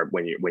as you are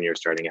when you're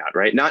starting out,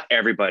 right? Not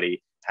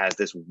everybody has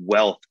this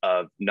wealth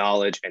of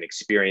knowledge and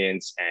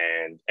experience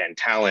and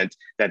talent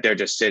that they're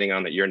just sitting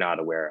on that you're not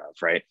aware of,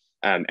 right?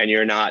 And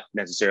you're not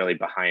necessarily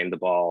behind the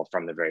ball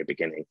from the very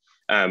beginning.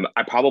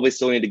 I probably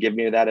still need to give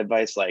you that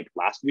advice like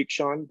last week,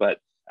 Sean, but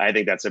I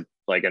think that's an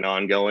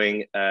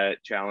ongoing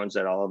challenge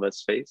that all of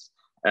us face,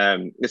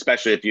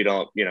 especially if you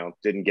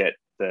didn't get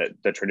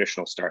the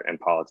traditional start in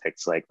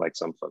politics like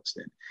some folks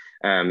did.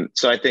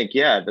 So I think,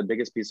 yeah, the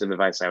biggest piece of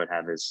advice I would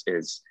have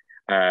is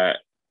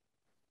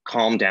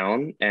calm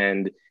down,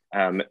 and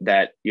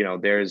that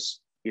there's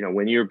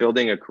when you're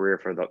building a career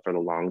for the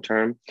long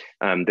term,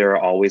 there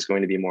are always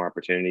going to be more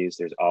opportunities.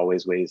 There's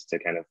always ways to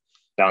kind of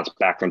bounce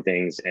back from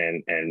things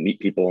and meet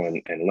people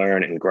and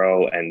learn and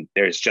grow. And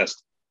there's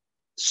just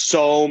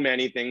so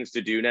many things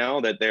to do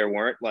now that there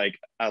weren't like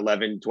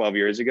 11, 12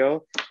 years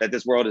ago, that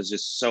this world is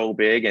just so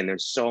big and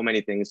there's so many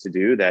things to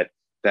do that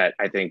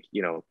I think,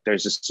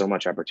 there's just so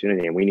much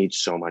opportunity and we need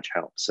so much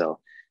help. So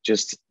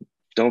just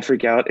don't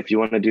freak out. If you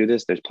want to do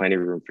this, there's plenty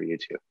of room for you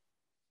too.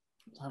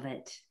 Love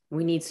it.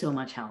 We need so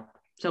much help.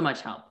 So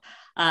much help.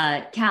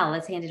 Cal,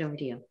 let's hand it over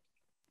to you.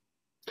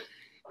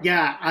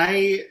 Yeah,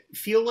 I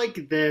feel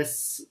like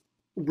this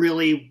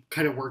really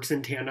kind of works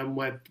in tandem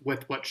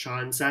with what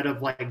Sean said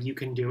of like, you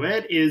can do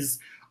it, is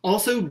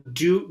also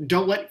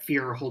don't let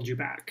fear hold you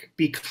back,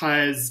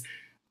 because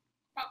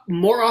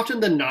more often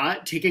than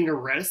not, taking a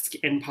risk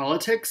in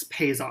politics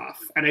pays off.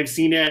 And I've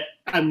seen it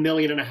 1.5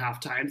 million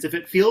times. If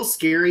it feels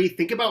scary,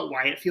 think about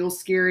why it feels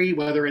scary,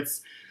 whether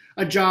it's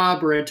a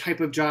job or a type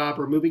of job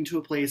or moving to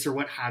a place or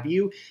what have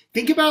you.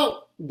 Think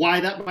about why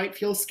that might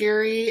feel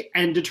scary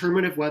and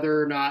determine if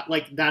whether or not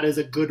like that is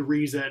a good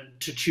reason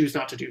to choose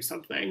not to do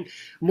something.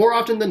 More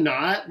often than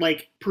not,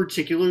 like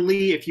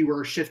particularly if you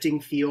were shifting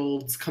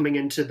fields coming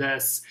into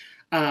this,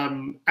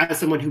 as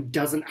someone who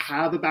doesn't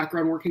have a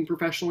background working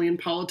professionally in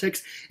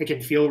politics, it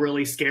can feel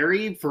really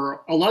scary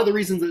for a lot of the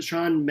reasons that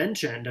Sean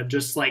mentioned, of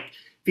just like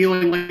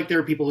feeling like there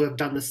are people who have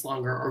done this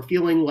longer, or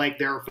feeling like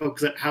there are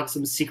folks that have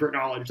some secret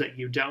knowledge that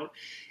you don't.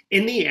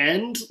 In the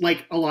end,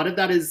 like a lot of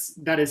that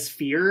is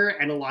fear,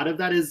 and a lot of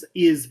that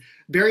is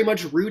very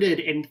much rooted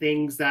in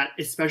things that,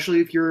 especially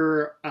if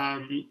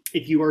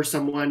you are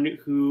someone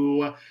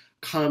who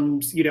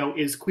comes,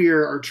 is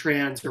queer or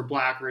trans or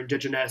Black or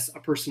Indigenous,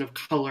 a person of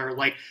color,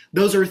 like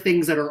those are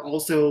things that are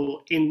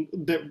also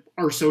that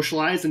are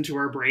socialized into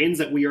our brains,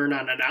 that we are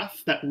not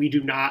enough, that we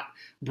do not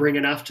bring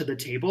enough to the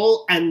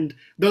table. And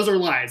those are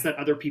lies that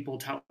other people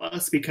tell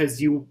us,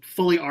 because you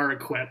fully are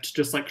equipped,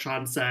 just like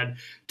Sean said,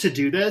 to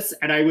do this.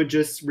 And I would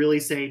just really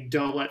say,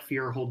 don't let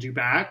fear hold you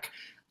back.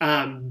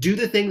 Do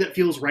the thing that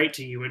feels right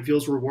to you and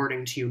feels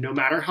rewarding to you, no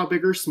matter how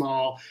big or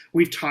small.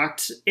 We've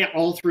talked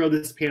all throughout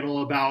this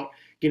panel about,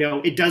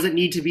 it doesn't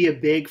need to be a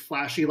big,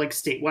 flashy, like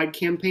statewide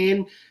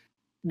campaign.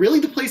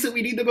 Really, the place that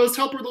we need the most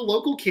help are the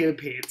local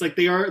campaigns. Like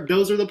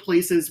those are the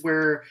places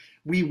where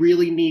we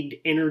really need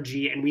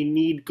energy, and we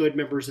need good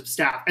members of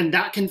staff. And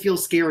that can feel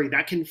scary.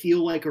 That can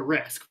feel like a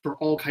risk for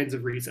all kinds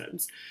of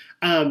reasons.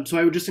 So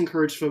I would just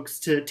encourage folks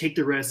to take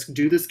the risk,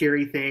 do the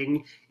scary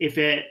thing if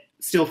it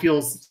still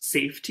feels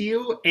safe to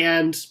you,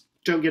 and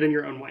don't get in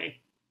your own way.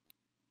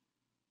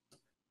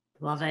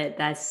 Love it.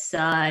 That's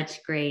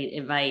such great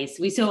advice.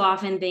 We so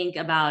often think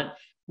about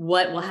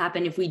what will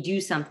happen if we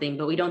do something,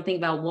 but we don't think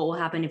about what will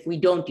happen if we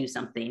don't do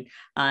something.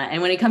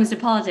 And when it comes to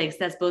politics,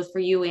 that's both for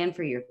you and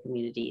for your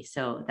community.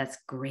 So that's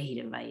great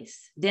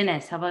advice.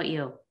 Dennis, how about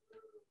you?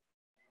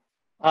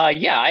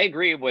 Yeah, I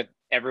agree with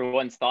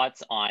everyone's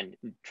thoughts on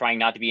trying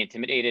not to be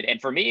intimidated. And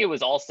for me, it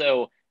was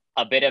also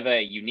a bit of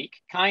a unique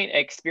kind of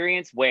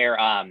experience where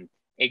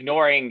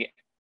ignoring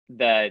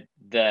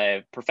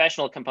the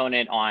professional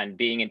component on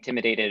being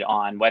intimidated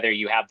on whether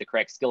you have the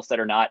correct skill set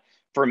or not.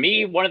 For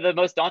me, one of the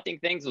most daunting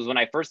things was when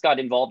I first got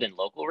involved in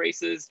local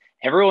races,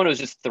 everyone was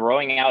just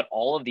throwing out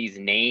all of these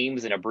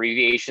names and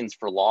abbreviations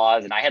for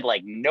laws, and I had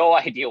like no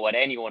idea what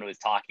anyone was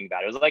talking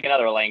about. It was like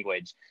another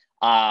language.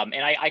 And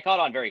I caught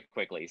on very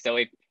quickly. So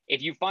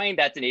if you find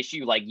that's an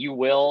issue, like you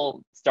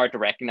will start to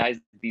recognize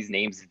these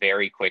names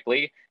very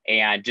quickly,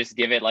 and just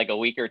give it like a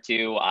week or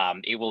two.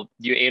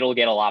 It'll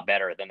get a lot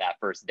better than that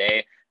first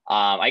day.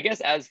 I guess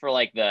as for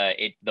like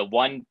the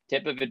one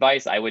tip of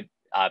advice,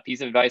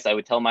 piece of advice I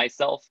would tell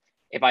myself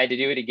if I had to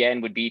do it again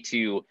would be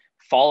to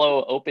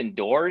follow open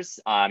doors.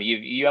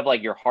 You have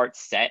like your heart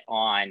set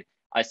on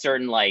a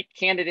certain like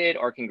candidate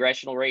or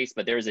congressional race,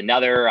 but there's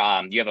another,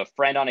 you have a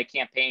friend on a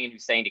campaign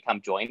who's saying to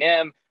come join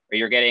them, or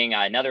you're getting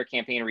another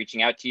campaign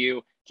reaching out to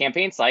you.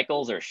 Campaign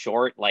cycles are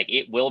short, like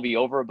it will be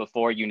over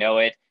before you know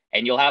it,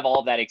 and you'll have all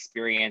of that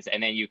experience,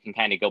 and then you can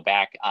kind of go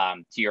back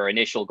to your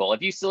initial goal.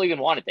 If you still even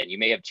want it, then you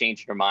may have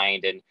changed your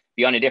mind and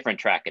be on a different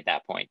track at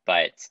that point.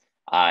 But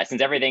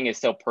since everything is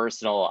so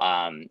personal,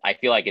 I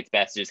feel like it's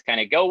best to just kind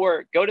of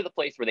go to the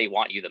place where they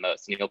want you the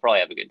most, and you'll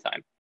probably have a good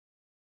time.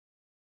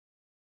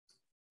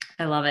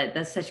 I love it.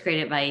 That's such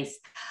great advice.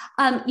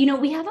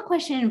 We have a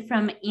question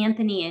from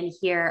Anthony in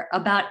here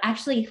about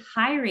actually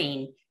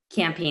hiring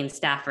campaign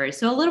staffers.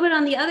 So a little bit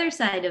on the other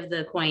side of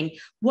the coin,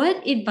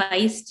 what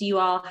advice do you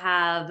all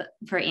have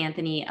for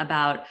Anthony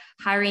about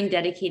hiring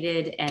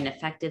dedicated and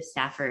effective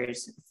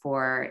staffers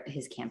for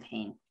his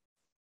campaign?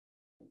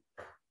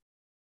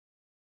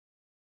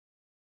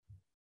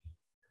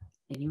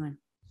 Anyone?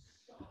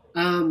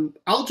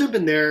 I'll jump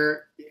in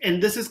there.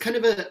 And this is kind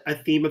of a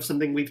theme of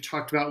something we've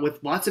talked about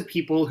with lots of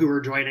people who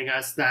are joining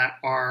us that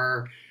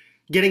are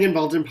getting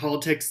involved in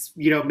politics,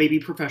 maybe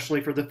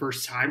professionally for the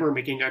first time or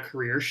making a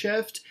career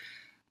shift.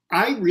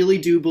 I really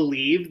do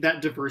believe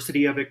that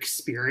diversity of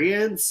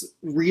experience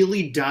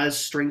really does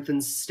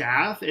strengthen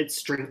staff. It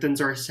strengthens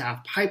our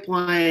staff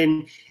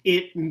pipeline.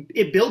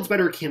 It builds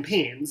better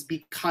campaigns,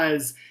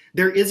 because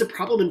there is a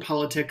problem in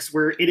politics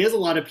where it is a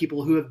lot of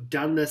people who have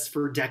done this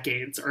for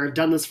decades or have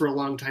done this for a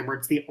long time, where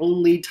it's the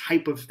only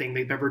type of thing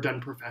they've ever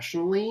done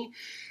professionally.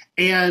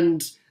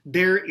 And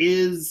there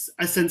is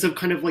a sense of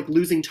kind of like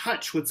losing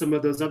touch with some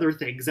of those other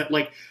things that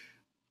like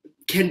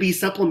can be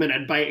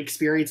supplemented by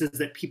experiences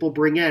that people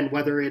bring in,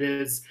 whether it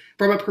is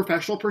from a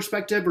professional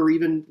perspective or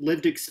even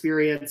lived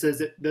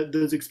experiences.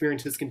 Those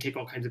experiences can take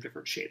all kinds of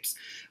different shapes.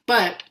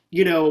 But,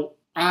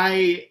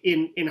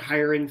 in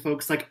hiring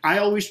folks, like I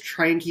always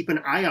try and keep an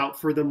eye out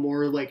for the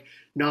more like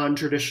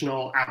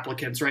non-traditional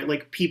applicants, right?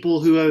 Like people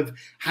who have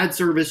had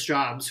service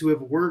jobs, who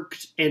have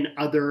worked in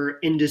other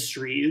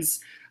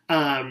industries,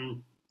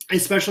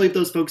 especially if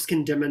those folks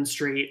can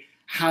demonstrate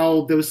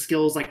how those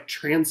skills like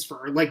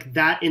transfer. Like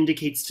that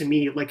indicates to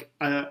me like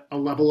a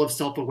level of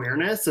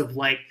self-awareness of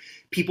like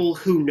people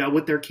who know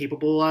what they're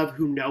capable of,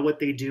 who know what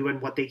they do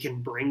and what they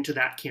can bring to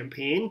that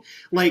campaign.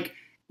 Like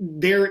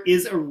there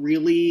is a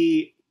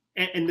really,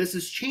 and this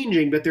is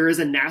changing, but there is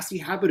a nasty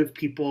habit of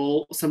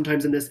people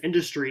sometimes in this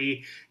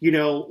industry,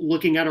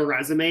 looking at a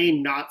resume,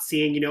 not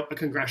seeing, a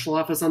congressional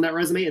office on that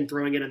resume and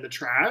throwing it in the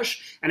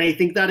trash. And I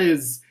think that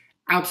is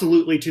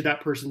absolutely to that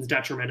person's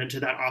detriment and to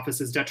that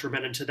office's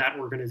detriment and to that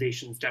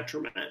organization's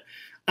detriment.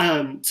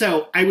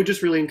 So I would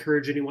just really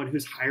encourage anyone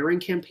who's hiring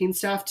campaign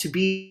staff to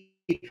be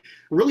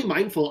really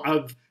mindful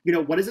of,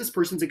 what is this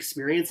person's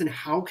experience and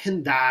how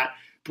can that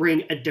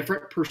bring a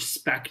different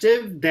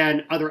perspective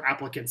than other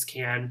applicants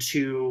can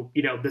to,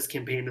 this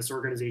campaign, this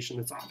organization,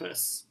 this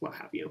office, what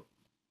have you.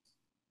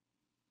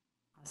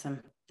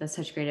 Awesome. That's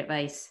such great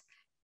advice.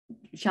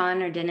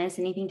 Sean or Dennis,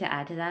 anything to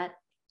add to that?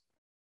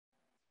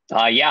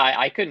 Yeah,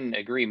 I couldn't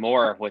agree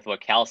more with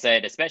what Cal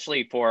said,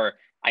 especially for,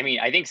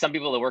 I think some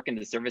people that work in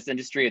the service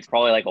industry, it's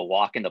probably like a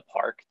walk in the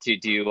park to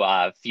do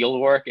field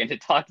work and to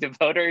talk to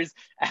voters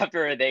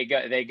after they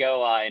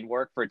go and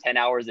work for 10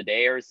 hours a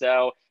day or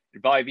so.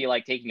 It'd probably be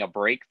like taking a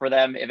break for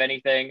them, if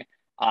anything.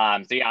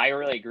 So yeah, I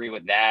really agree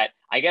with that.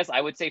 I guess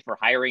I would say for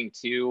hiring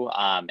too,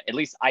 at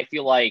least I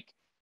feel like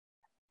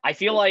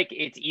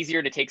it's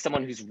easier to take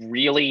someone who's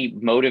really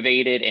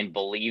motivated and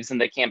believes in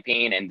the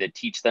campaign and to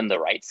teach them the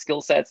right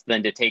skill sets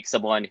than to take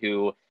someone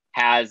who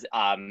has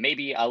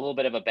maybe a little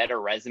bit of a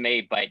better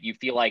resume, but you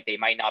feel like they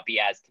might not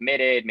be as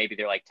committed. Maybe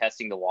they're like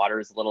testing the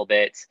waters a little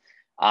bit.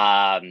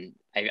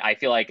 I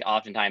feel like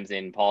oftentimes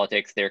in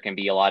politics, there can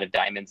be a lot of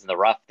diamonds in the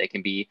rough. They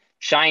can be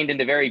shined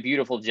into very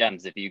beautiful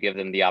gems if you give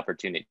them the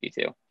opportunity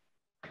to.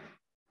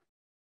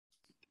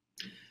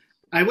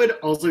 I would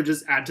also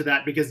just add to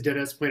that, because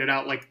Dennis pointed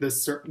out like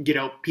this,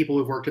 people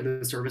who've worked in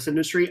the service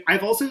industry.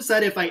 I've also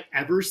said if I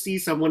ever see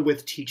someone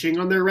with teaching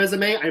on their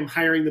resume, I'm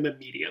hiring them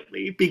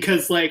immediately,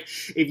 because like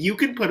if you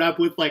can put up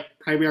with like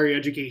primary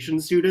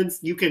education students,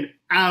 you can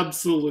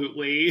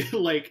absolutely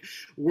like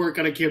work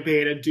on a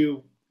campaign and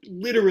do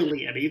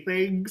literally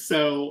anything.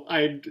 So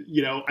I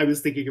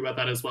was thinking about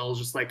that as well as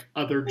just like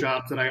other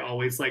jobs that I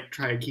always like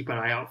try and keep an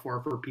eye out for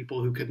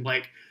people who can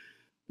like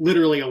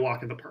literally a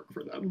walk in the park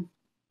for them.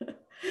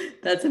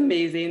 That's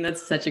amazing.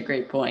 That's such a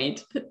great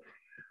point.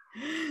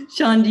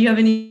 Sean, do you have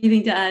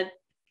anything to add?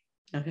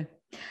 Okay.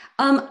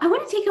 I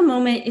want to take a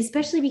moment,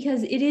 especially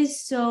because it is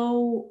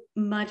so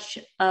much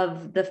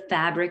of the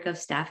fabric of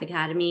Staff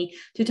Academy,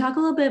 to talk a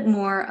little bit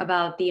more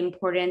about the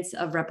importance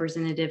of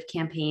representative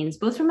campaigns,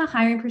 both from a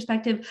hiring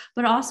perspective,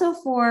 but also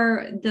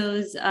for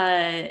those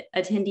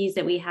attendees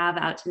that we have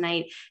out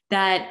tonight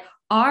that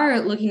are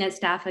looking at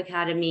Staff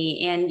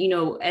Academy. And,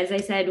 as I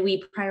said,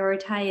 we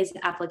prioritize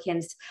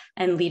applicants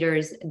and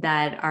leaders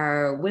that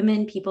are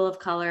women, people of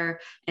color,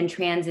 and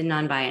trans and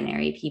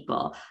non-binary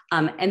people.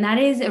 And that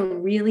is a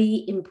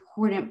really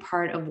important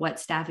part of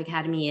what Staff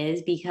Academy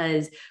is,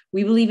 because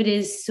we believe it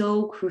is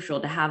so crucial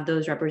to have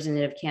those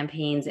representative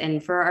campaigns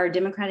and for our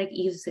democratic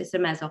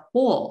ecosystem as a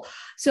whole.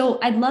 So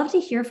I'd love to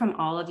hear from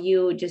all of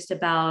you just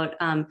about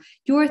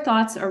your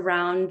thoughts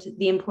around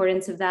the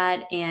importance of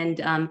that,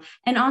 and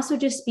also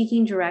just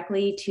speaking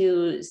directly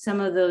to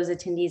some of those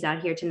attendees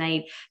out here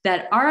tonight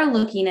that are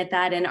looking at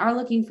that and are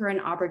looking for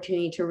an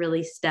opportunity to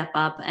really step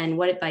up, and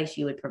what advice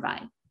you would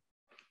provide.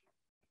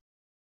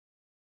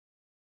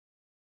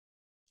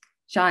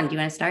 Sean, do you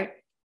want to start?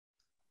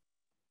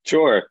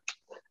 Sure.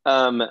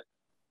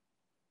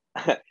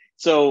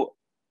 So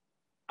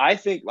I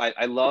think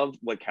I love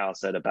what Cal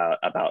said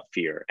about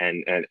fear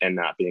and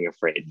not being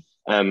afraid.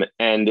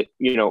 And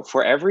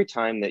for every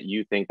time that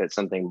you think that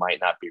something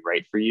might not be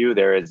right for you,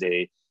 there is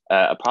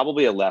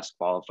probably a less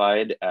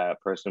qualified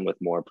person with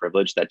more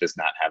privilege that does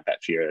not have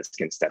that fear, that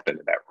can step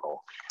into that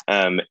role.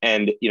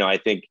 And I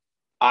think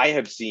I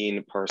have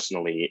seen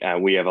personally,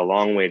 we have a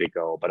long way to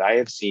go, but I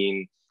have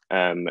seen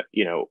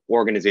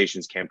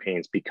organizations,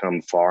 campaigns become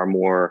far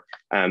more,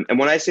 and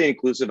when I say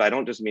inclusive, I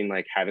don't just mean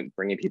like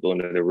bringing people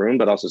into the room,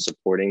 but also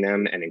supporting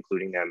them and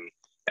including them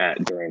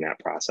during that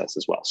process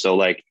as well. So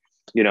like,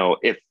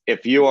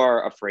 if you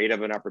are afraid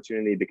of an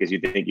opportunity because you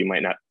think you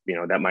might not,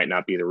 that might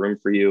not be the room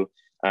for you,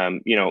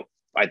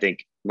 I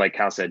think like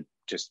Cal said,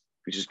 just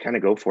kind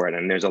of go for it.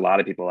 And there's a lot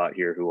of people out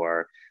here who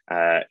are,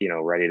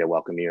 ready to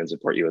welcome you and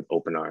support you with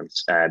open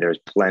arms. There's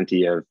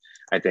plenty of,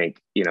 I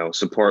think,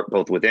 support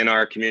both within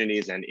our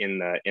communities and in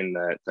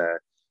the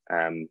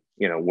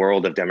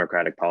world of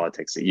democratic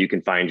politics, that you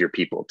can find your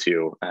people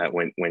too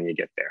when you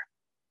get there.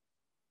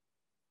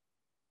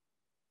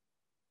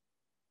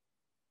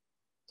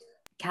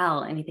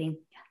 Cal, anything?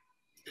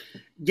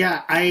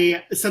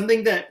 Yeah,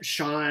 something that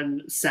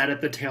Sean said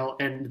at the tail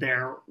end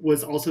there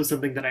was also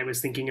something that I was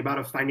thinking about,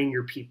 of finding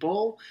your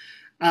people.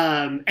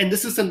 And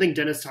this is something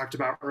Dennis talked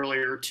about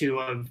earlier too,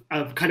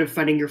 of kind of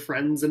finding your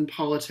friends in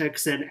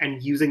politics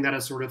and using that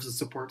as sort of a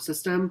support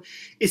system,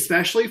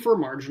 especially for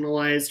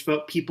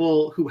marginalized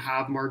people who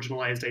have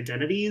marginalized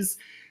identities.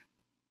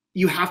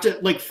 You have to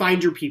like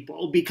find your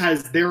people,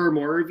 because there are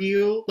more of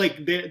you.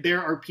 Like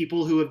there are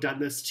people who have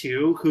done this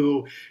too,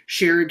 who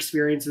share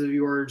experiences of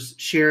yours,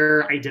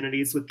 share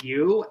identities with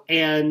you,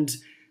 and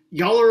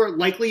y'all are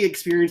likely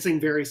experiencing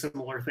very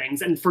similar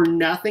things. And for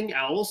nothing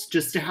else,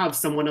 just to have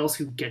someone else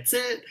who gets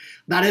it,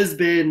 that has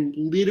been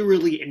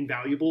literally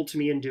invaluable to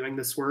me in doing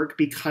this work,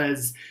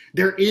 because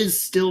there is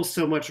still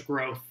so much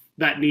growth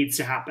that needs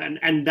to happen.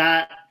 And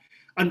that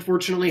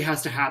unfortunately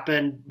has to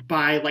happen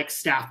by like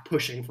staff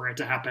pushing for it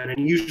to happen.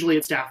 And usually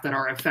it's staff that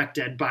are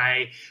affected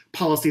by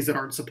policies that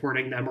aren't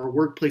supporting them or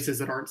workplaces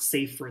that aren't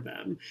safe for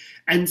them.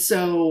 And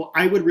so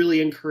I would really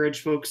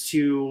encourage folks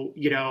to,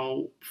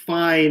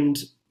 find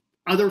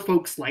other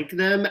folks like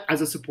them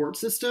as a support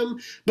system,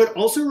 but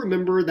also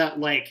remember that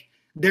like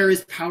there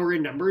is power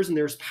in numbers and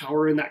there's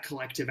power in that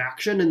collective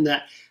action, and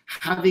that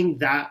having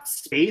that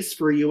space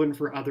for you and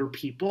for other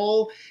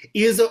people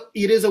it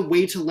is a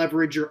way to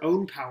leverage your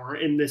own power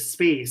in this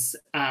space,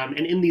 and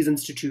in these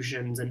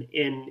institutions and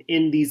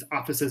in these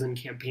offices and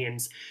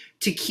campaigns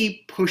to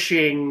keep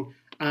pushing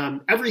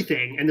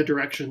everything in the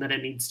direction that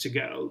it needs to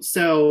go.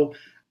 So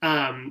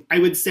I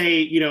would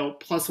say,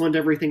 plus one to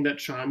everything that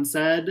Sean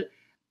said.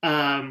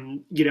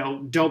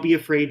 Don't be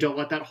afraid. Don't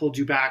let that hold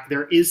you back.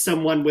 There is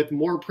someone with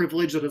more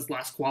privilege that is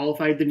less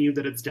qualified than you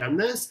that has done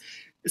this.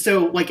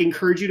 So like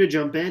encourage you to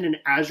jump in. And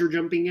as you're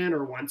jumping in,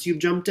 or once you've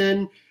jumped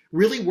in,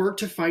 really work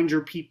to find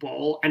your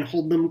people and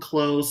hold them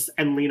close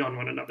and lean on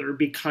one another,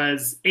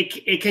 because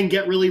it can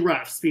get really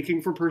rough.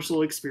 Speaking from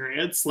personal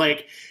experience,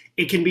 like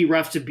it can be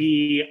rough to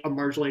be a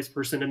marginalized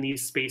person in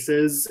these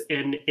spaces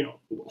and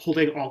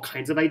holding all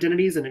kinds of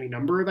identities and any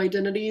number of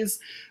identities.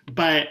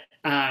 But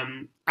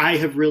I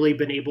have really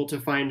been able to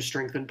find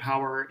strength and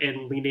power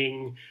in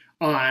leaning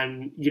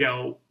on,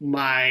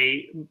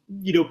 my,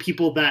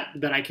 people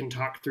that I can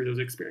talk through those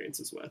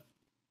experiences with.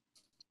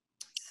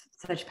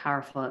 Such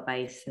powerful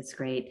advice. That's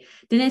great.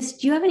 Denis,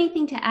 do you have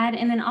anything to add?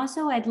 And then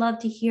also, I'd love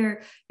to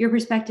hear your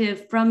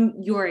perspective from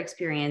your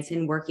experience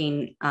in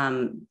working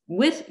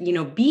with,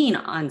 being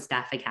on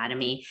Staff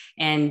Academy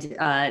and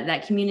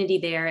that community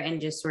there, and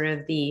just sort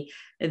of the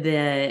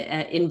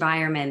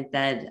environment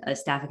that a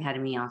Staff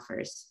Academy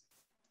offers.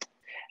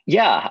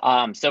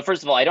 Yeah. So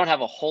first of all, I don't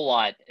have a whole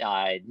lot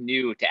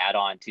new to add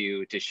on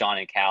to Sean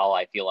and Cal.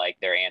 I feel like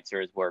their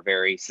answers were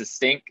very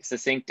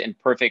succinct and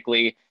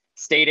perfectly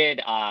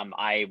stated.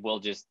 I will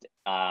just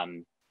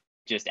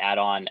add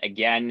on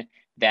again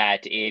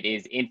that it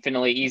is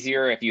infinitely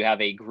easier if you have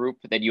a group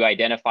that you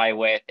identify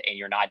with and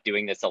you're not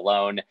doing this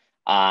alone,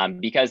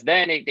 because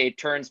then it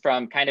turns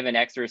from kind of an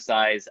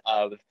exercise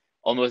of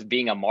almost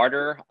being a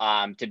martyr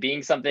to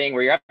being something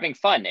where you're having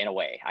fun in a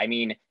way. I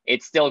mean,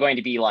 it's still going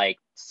to be like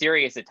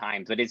serious at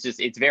times, but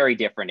it's very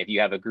different if you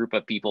have a group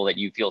of people that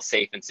you feel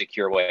safe and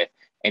secure with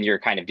and you're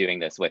kind of doing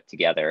this with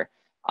together.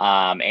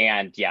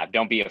 And yeah,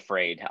 don't be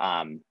afraid.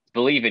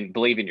 Believe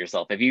in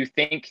yourself. If you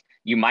think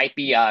you might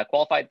be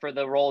qualified for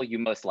the role, you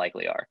most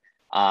likely are.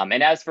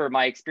 And as for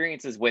my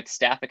experiences with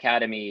Staff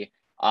Academy,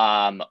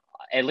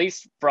 at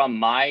least from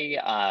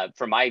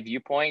my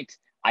viewpoint,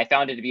 I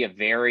found it to be a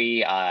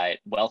very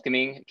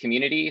welcoming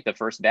community. The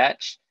first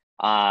batch,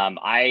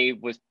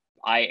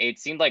 it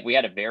seemed like we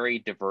had a very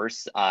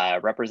diverse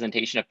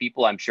representation of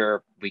people. I'm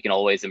sure we can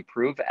always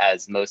improve,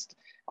 as most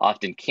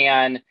often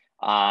can,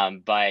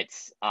 but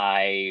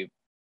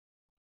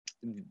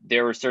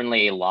there were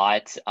certainly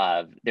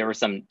there were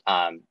some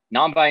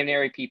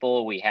non-binary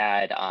people. We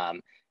had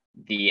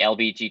the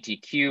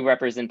LGBTQ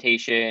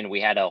representation.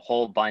 We had a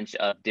whole bunch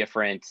of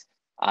different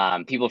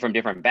people from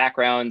different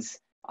backgrounds,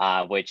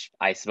 which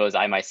I suppose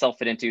I myself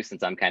fit into,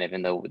 since I'm kind of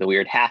in the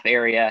weird half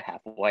area,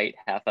 half white,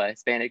 half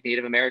Hispanic,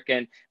 Native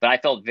American. But I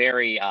felt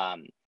very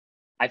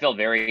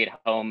at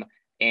home,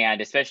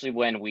 and especially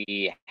when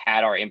we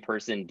had our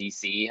in-person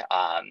DC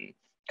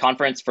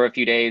conference for a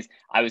few days,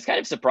 I was kind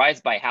of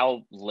surprised by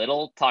how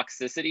little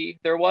toxicity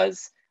there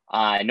was.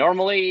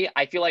 Normally,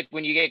 I feel like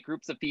when you get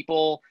groups of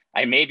people,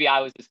 maybe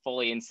I was just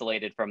fully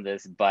insulated from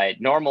this,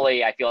 but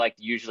normally I feel like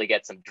you usually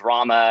get some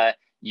drama.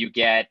 You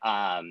get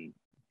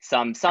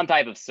some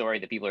type of story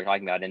that people are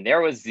talking about, and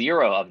there was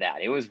zero of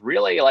that. It was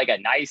really like a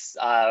nice,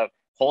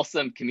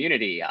 wholesome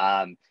community.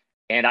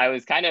 And I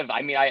was kind of,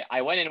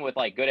 I went in with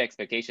like good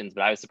expectations,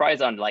 but I was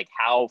surprised on like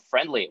how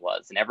friendly it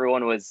was, and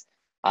everyone was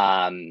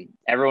kind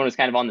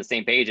of on the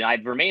same page. And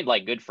I've remained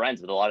like good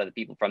friends with a lot of the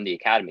people from the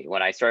academy.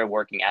 When I started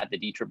working at the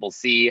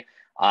DCCC,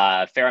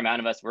 a fair amount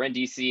of us were in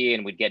DC,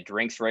 and we'd get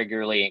drinks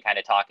regularly and kind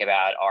of talk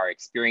about our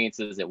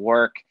experiences at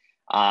work.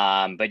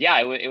 But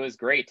yeah, it was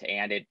great,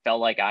 and it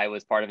felt like I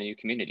was part of a new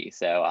community.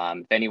 So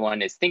if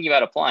anyone is thinking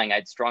about applying,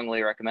 I'd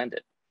strongly recommend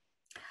it.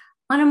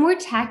 On a more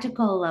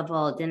tactical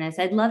level, Denis,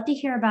 I'd love to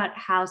hear about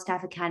how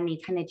Staff Academy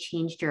kind of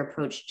changed your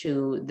approach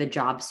to the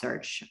job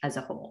search as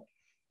a whole.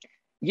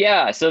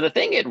 Yeah, so the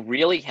thing it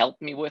really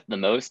helped me with the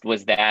most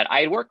was that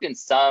I had worked in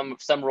some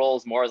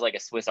roles more as like a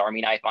Swiss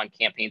Army knife on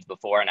campaigns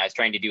before, and I was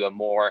trying to do a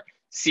more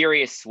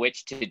serious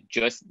switch to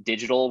just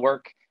digital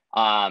work.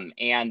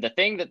 And the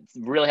thing that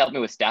really helped me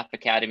with Staff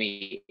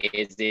Academy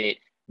is it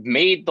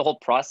made the whole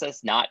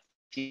process not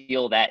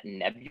feel that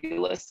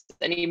nebulous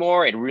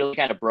anymore. It really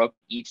kind of broke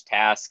each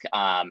task.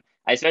 I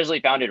especially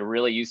found it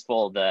really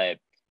useful the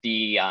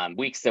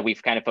weeks that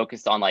we've kind of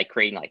focused on like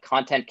creating like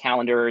content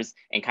calendars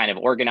and kind of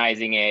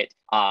organizing it,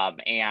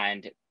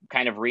 and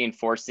kind of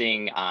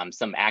reinforcing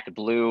some Act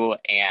Blue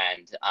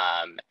and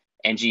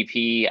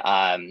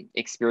NGP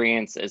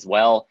experience as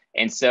well.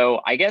 And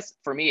so I guess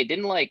for me, it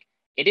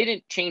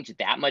didn't change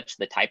that much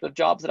the type of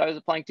jobs that I was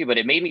applying to, but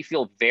it made me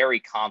feel very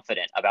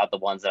confident about the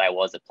ones that I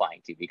was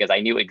applying to, because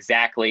I knew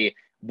exactly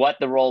what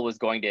the role was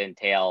going to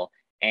entail.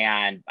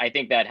 And I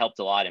think that helped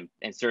a lot,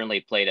 and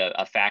certainly played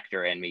a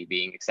factor in me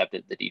being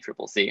accepted at the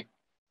DCCC.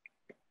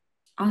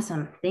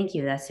 Awesome. Thank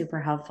you. That's super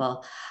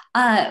helpful.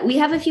 We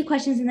have a few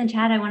questions in the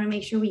chat I want to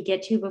make sure we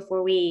get to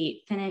before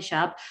we finish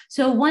up.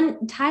 So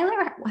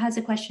Tyler has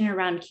a question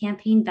around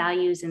campaign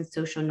values and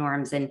social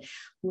norms, and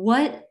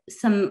what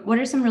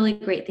are some really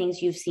great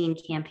things you've seen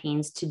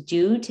campaigns to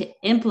do to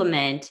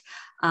implement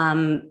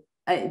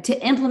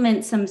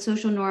some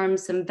social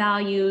norms, some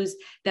values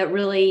that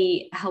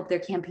really help their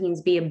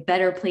campaigns be a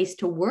better place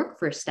to work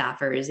for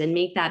staffers and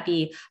make that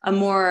be a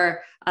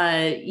more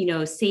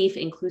safe,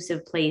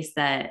 inclusive place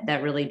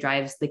that really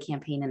drives the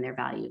campaign and their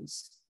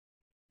values.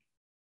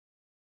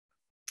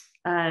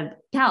 Cal,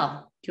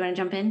 do you want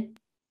to jump in?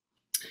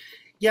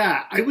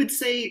 Yeah, I would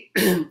say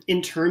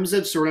in terms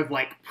of sort of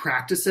like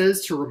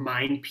practices to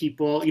remind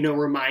people,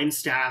 remind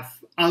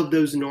staff of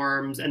those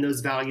norms and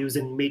those values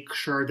and make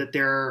sure that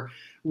they're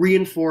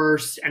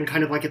reinforced and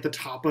kind of like at the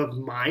top of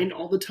mind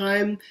all the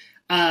time,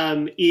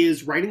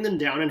 is writing them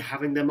down and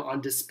having them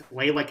on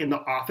display, like in the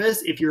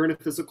office, if you're in a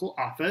physical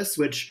office,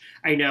 which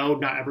I know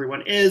not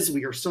everyone is.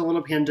 We are still in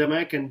a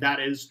pandemic and that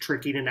is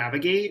tricky to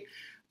navigate.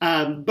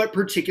 But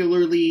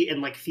particularly in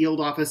like field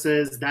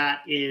offices,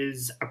 that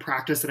is a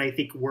practice that I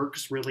think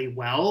works really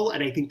well.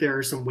 And I think there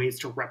are some ways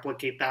to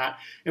replicate that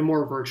in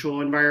more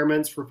virtual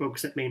environments for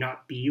folks that may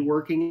not be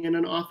working in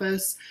an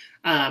office.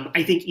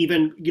 I think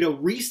even,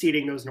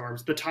 restating those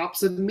norms, the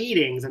tops of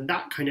meetings and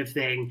that kind of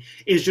thing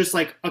is just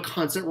like a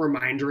constant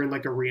reminder and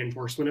like a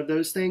reinforcement of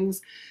those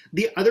things.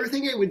 The other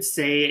thing I would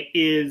say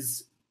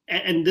is,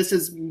 and this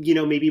is,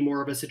 maybe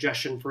more of a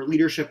suggestion for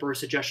leadership or a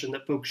suggestion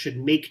that folks should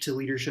make to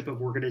leadership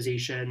of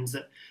organizations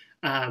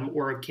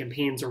or of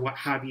campaigns or what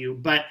have you,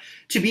 but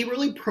to be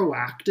really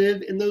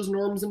proactive in those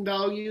norms and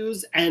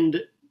values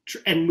and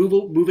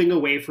moving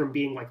away from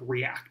being like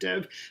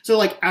reactive. So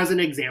like as an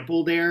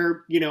example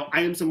there,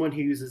 I am someone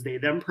who uses they,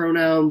 them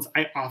pronouns.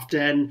 I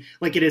often,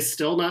 like it is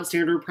still not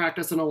standard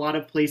practice in a lot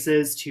of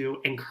places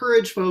to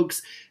encourage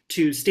folks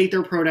to state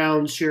their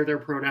pronouns, share their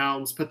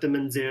pronouns, put them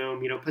in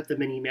Zoom, put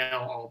them in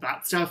email, all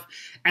that stuff.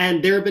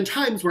 And there have been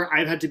times where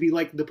I've had to be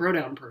like the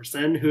pronoun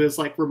person who is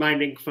like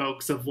reminding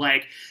folks of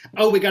like,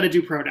 oh, we got to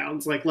do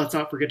pronouns. Like, let's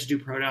not forget to do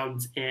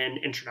pronouns in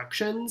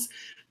introductions.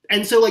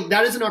 And so like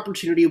that is an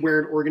opportunity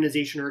where an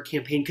organization or a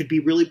campaign could be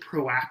really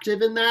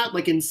proactive in that.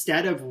 Like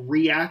instead of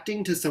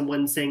reacting to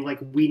someone saying like,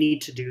 we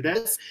need to do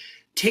this,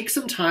 take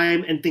some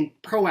time and think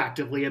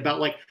proactively about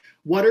like,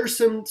 what are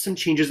some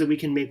changes that we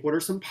can make? What are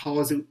some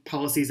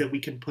policies that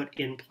we can put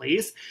in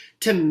place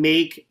to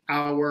make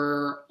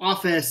our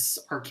office,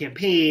 our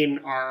campaign,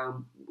 our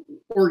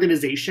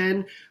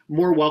organization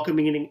more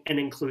welcoming and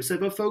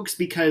inclusive of folks?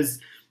 Because,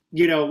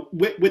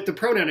 with the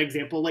pronoun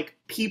example, like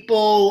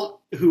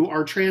people who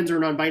are trans or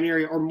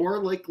non-binary are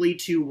more likely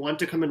to want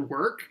to come and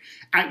work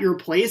at your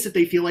place if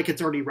they feel like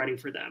it's already ready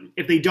for them,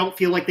 if they don't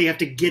feel like they have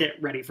to get it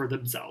ready for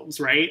themselves,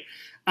 right?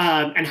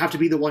 And have to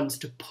be the ones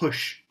to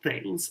push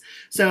things.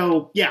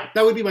 So yeah,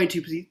 that would be my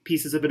two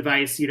pieces of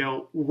advice.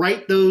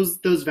 Write those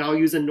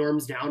values and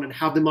norms down and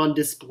have them on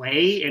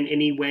display in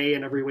any way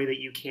and every way that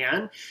you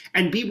can,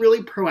 and be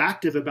really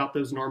proactive about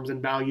those norms and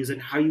values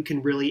and how you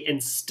can really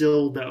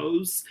instill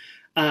those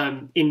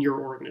in your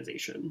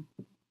organization.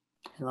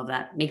 I love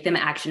that. Make them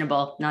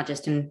actionable, not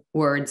just in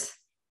words.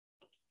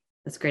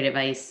 That's great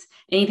advice.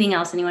 Anything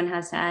else anyone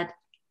has to add?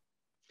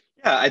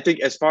 Yeah, I think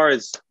as far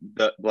as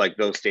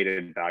those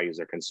stated values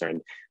are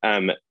concerned,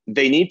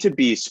 they need to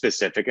be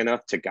specific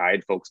enough to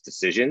guide folks'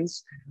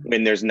 decisions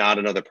when there's not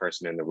another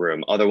person in the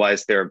room.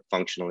 Otherwise, they're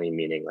functionally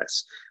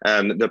meaningless.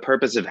 The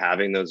purpose of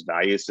having those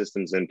value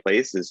systems in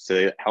place is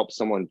to help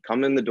someone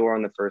come in the door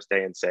on the first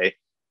day and say,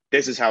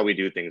 this is how we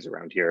do things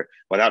around here,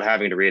 without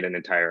having to read an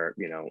entire,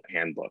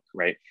 handbook,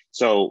 right?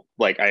 So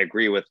like, I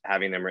agree with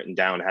having them written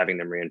down, having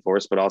them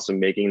reinforced, but also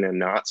making them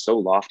not so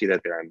lofty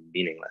that they're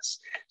meaningless.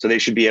 So they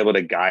should be able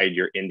to guide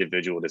your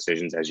individual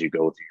decisions as you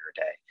go through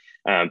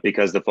your day.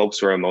 Because the folks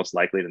who are most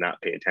likely to not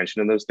pay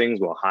attention to those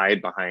things will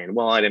hide behind,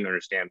 well, I didn't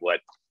understand what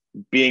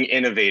being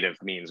innovative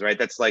means, right?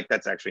 That's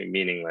actually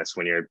meaningless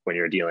when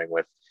you're dealing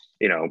with,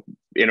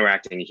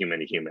 interacting human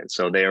to human.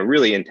 So they are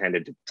really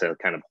intended to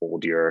kind of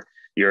hold your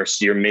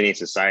mini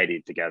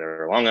society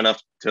together long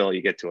enough till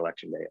you get to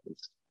election day, at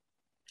least.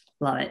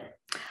 Love it.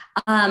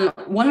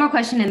 One more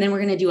question, and then we're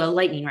going to do a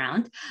lightning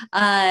round.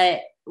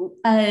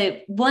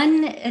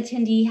 One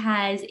attendee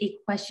has a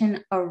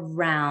question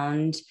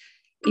around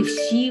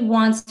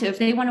if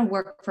they want to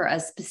work for a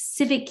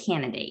specific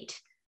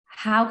candidate,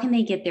 how can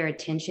they get their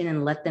attention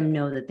and let them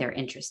know that they're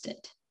interested?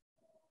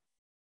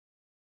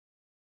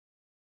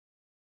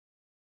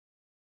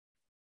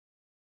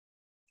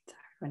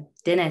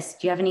 Dennis,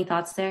 do you have any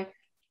thoughts there?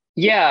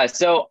 Yeah,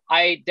 so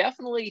I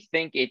definitely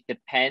think it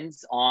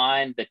depends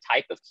on the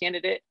type of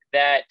candidate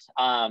that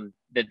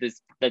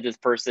this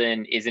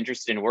person is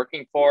interested in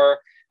working for.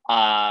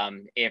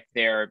 If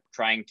they're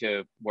trying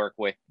to work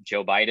with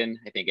Joe Biden,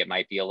 I think it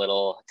might be a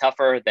little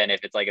tougher than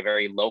if it's like a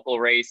very local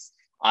race.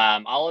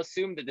 I'll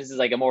assume that this is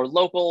like a more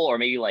local or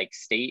maybe like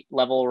state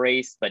level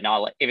race, but not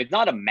like, if it's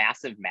not a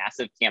massive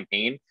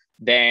campaign,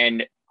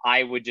 then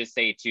I would just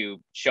say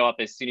to show up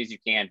as soon as you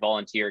can,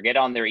 volunteer, get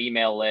on their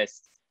email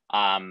list,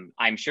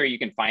 I'm sure you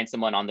can find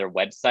someone on their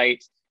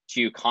website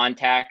to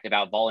contact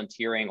about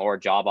volunteering or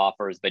job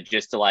offers, but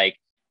just to like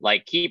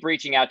keep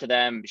reaching out to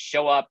them,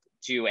 show up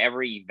to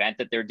every event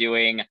that they're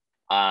doing.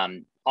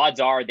 Odds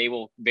are they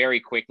will very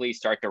quickly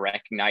start to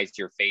recognize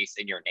your face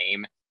and your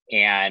name.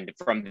 And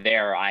from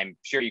there, I'm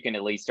sure you can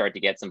at least start to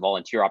get some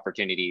volunteer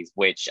opportunities,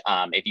 which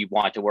if you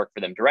want to work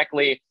for them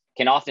directly,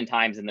 can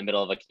oftentimes in the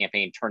middle of a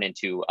campaign turn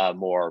into a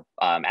more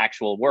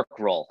actual work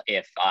role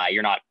if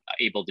you're not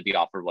able to be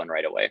offered one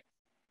right away.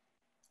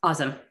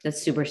 Awesome.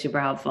 That's super, super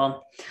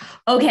helpful.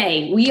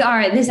 Okay,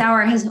 this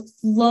hour has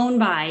flown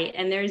by,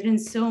 and there's been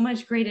so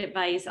much great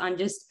advice on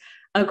just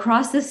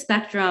across the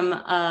spectrum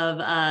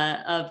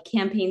of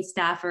campaign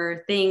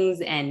staffer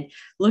things and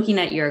looking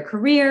at your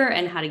career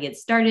and how to get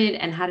started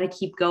and how to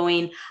keep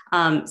going.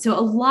 So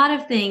a lot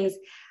of things.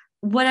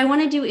 What I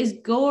want to do is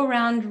go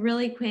around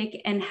really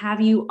quick and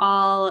have you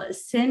all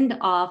send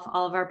off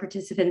all of our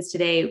participants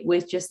today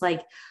with just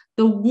like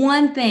the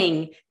one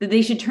thing that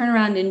they should turn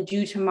around and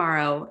do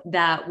tomorrow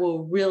that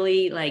will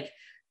really, like,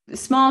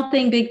 small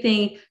thing, big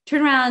thing,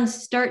 turn around,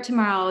 start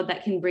tomorrow,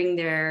 that can bring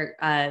their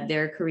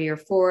career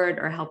forward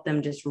or help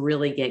them just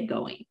really get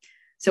going.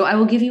 So I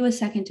will give you a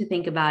second to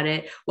think about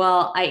it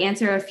while I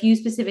answer a few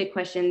specific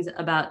questions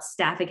about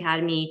Staff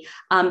Academy.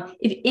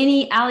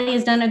 Allie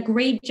has done a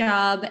great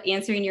job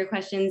answering your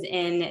questions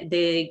in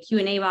the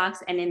Q&A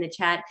box and in the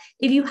chat.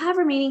 If you have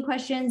remaining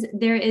questions,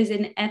 there is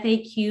an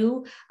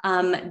FAQ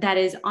that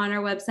is on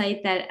our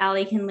website that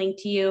Allie can link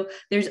to you.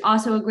 There's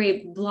also a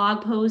great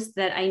blog post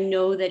that I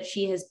know that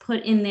she has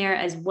put in there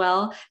as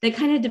well that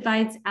kind of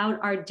divides out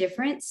our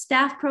different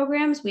staff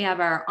programs. We have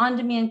our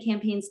on-demand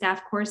campaign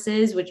staff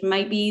courses, which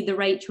might be the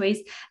right choice.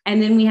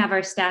 And then we have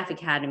our Staff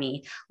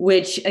Academy,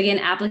 which again,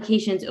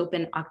 applications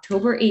open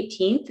October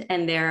 18th,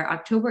 and they're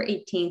October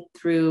 18th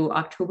through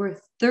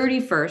October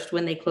 31st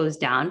when they close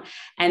down.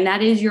 And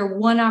that is your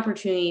one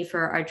opportunity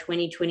for our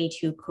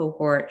 2022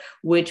 cohort,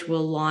 which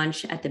will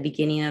launch at the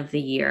beginning of the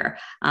year.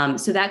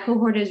 So that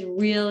cohort is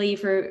really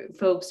for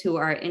folks who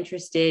are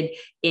interested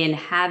in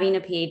having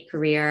a paid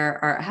career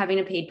or having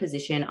a paid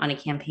position on a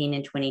campaign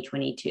in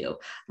 2022.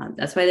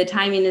 That's why the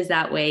timing is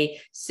that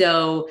way.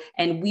 So,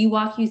 and we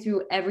walk you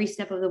through every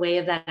step of the way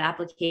of that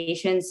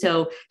application.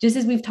 So just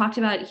as we've talked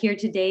about here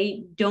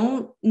today,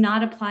 don't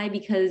not apply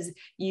because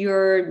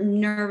you're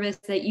nervous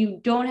that you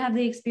don't have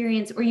the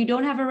experience or you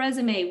don't have a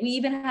resume. We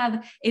even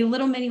have a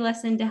little mini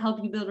lesson to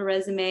help you build a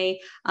resume,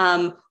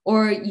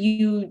 or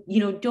you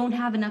don't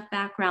have enough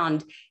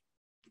background.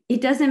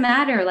 It doesn't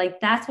matter.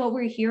 Like, that's what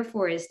we're here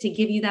for, is to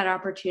give you that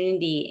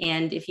opportunity.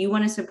 And if you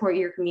want to support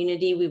your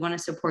community, we want to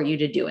support you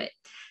to do it.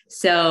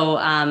 So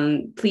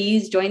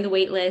please join the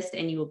wait list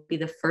and you will be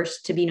the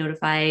first to be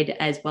notified,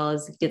 as well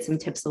as get some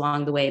tips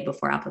along the way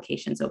before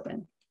applications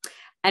open.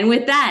 And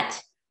with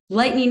that,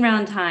 lightning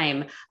round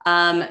time.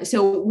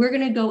 So we're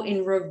going to go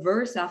in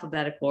reverse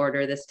alphabetical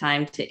order this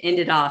time to end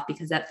it off,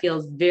 because that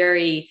feels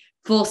very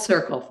full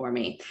circle for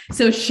me.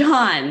 So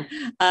Sean,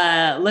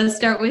 let's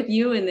start with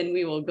you and then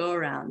we will go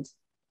around.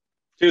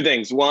 Two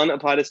things. One,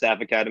 apply to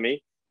Staff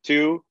Academy.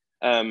 Two,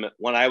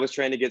 when I was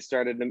trying to get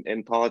started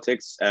in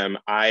politics,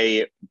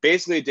 I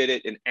basically did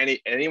it in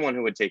anyone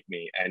who would take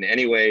me, in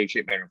any way,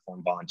 shape, manner, or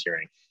form,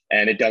 volunteering.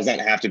 And it doesn't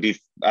have to be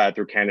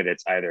through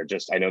candidates either.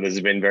 Just, I know this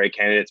has been very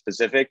candidate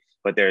specific,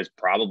 but there's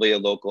probably a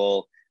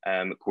local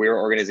queer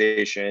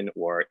organization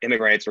or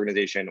immigrant rights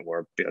organization,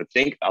 or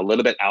think a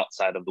little bit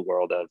outside of the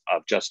world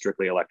of just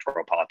strictly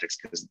electoral politics,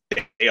 because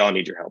they all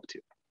need your help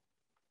too.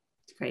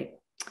 Great.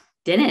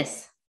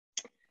 Dennis.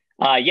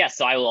 Yes,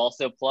 so I will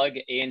also plug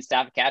in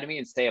Staff Academy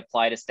and say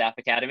apply to Staff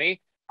Academy.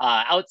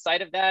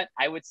 Outside of that,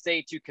 I would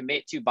say to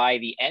commit to, by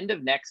the end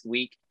of next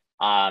week,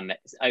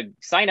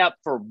 sign up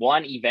for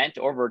one event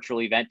or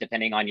virtual event,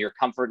 depending on your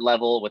comfort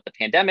level with the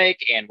pandemic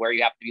and where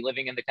you have to be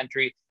living in the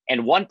country,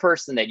 and one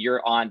person that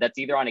you're on that's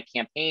either on a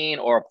campaign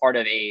or a part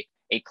of a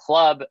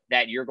club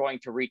that you're going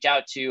to reach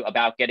out to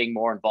about getting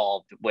more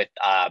involved with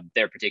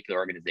their particular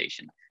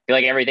organization. I feel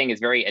like everything is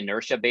very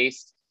inertia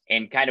based,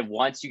 and kind of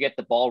once you get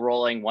the ball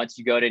rolling, once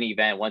you go to an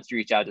event, once you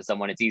reach out to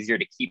someone, it's easier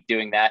to keep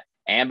doing that.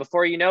 And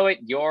before you know it,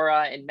 you're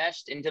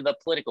enmeshed into the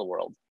political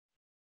world.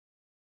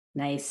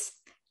 Nice.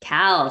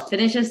 Cal,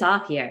 finish us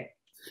off here.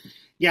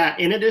 Yeah,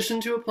 in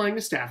addition to applying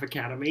to Staff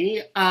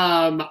Academy,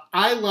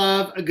 I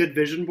love a good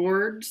vision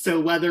board. So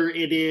whether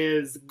it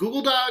is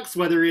Google Docs,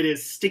 whether it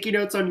is sticky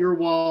notes on your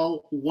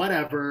wall,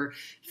 whatever,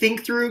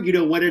 think through,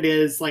 what it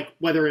is, like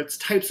whether it's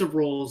types of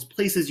roles,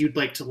 places you'd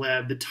like to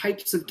live, the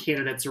types of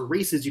candidates or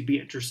races you'd be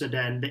interested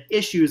in, the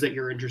issues that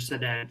you're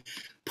interested in.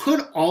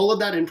 Put all of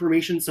that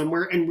information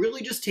somewhere and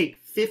really just take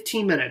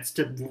 15 minutes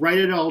to write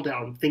it all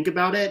down, think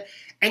about it,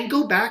 and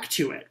go back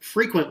to it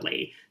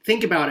frequently.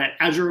 Think about it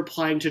as you're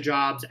applying to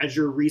jobs, as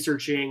you're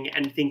researching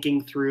and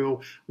thinking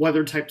through what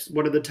are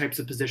the types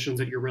of positions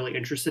that you're really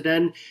interested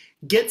in.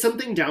 Get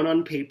something down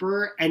on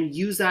paper and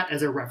use that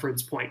as a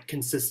reference point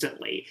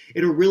consistently.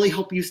 It'll really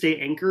help you stay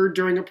anchored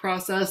during a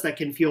process that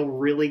can feel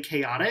really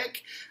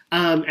chaotic,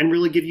 and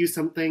really give you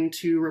something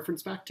to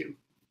reference back to.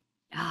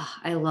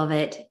 I love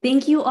it.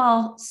 Thank you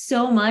all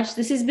so much.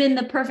 This has been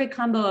the perfect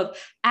combo of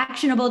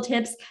actionable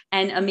tips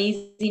and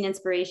amazing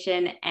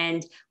inspiration.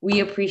 And we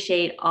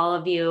appreciate all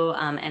of you.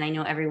 And I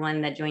know everyone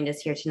that joined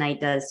us here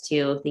tonight does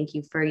too. Thank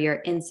you for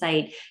your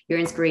insight, your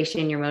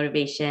inspiration, your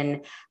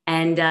motivation,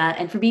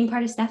 and for being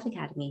part of Staff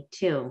Academy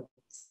too.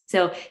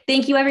 So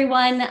thank you,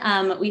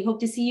 everyone. We hope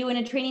to see you in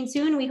a training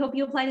soon. We hope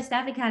you apply to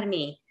Staff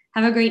Academy.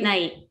 Have a great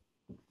night.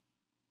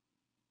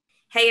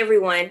 Hey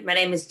everyone, my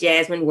name is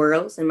Jasmine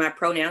Worrells and my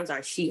pronouns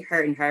are she,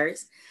 her, and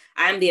hers.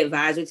 I'm the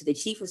advisor to the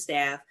Chief of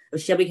Staff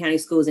of Shelby County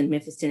Schools in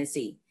Memphis,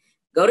 Tennessee.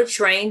 Go to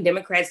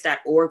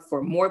traindemocrats.org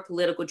for more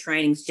political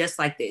trainings just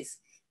like this.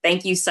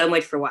 Thank you so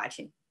much for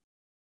watching.